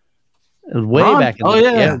 It was way back in the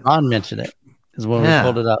day. Yeah, Ron mentioned it. Is when we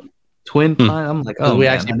pulled it up. Twin Pine. I'm like, we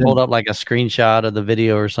actually pulled up like a screenshot of the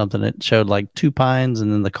video or something. It showed like two pines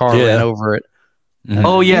and then the car ran over it. Mm-hmm.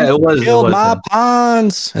 Oh yeah, it was. Killed my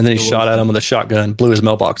pines, and then he shot at him with a shotgun, blew his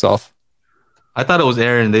mailbox off. I thought it was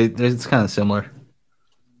Aaron. It's kind of similar.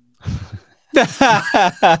 Look at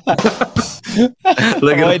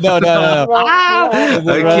wait, no. I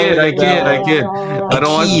kid. I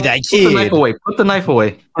don't want. Put the knife away. Put the knife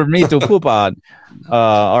away. For me to poop on.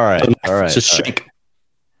 All right. Just shake.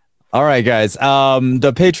 All right, guys.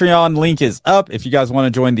 The Patreon link is up. If you guys want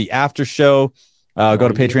to join the after show, go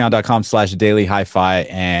to patreon.com/daily hi-fi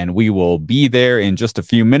and we will be there in just a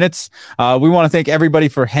few minutes. We want to thank everybody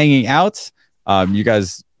for hanging out. You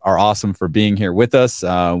guys are awesome for being here with us.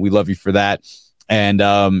 We love you for that. And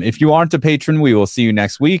if you aren't a patron, we will see you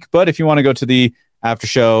next week. But if you want to go to the after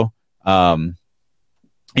show,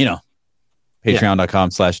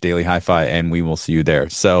 patreon.com/daily hi-fi and we will see you there.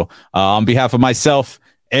 So on behalf of myself,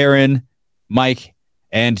 Aaron, Mike,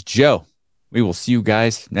 and Joe, we will see you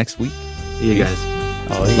guys next week. See you guys.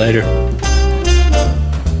 Later.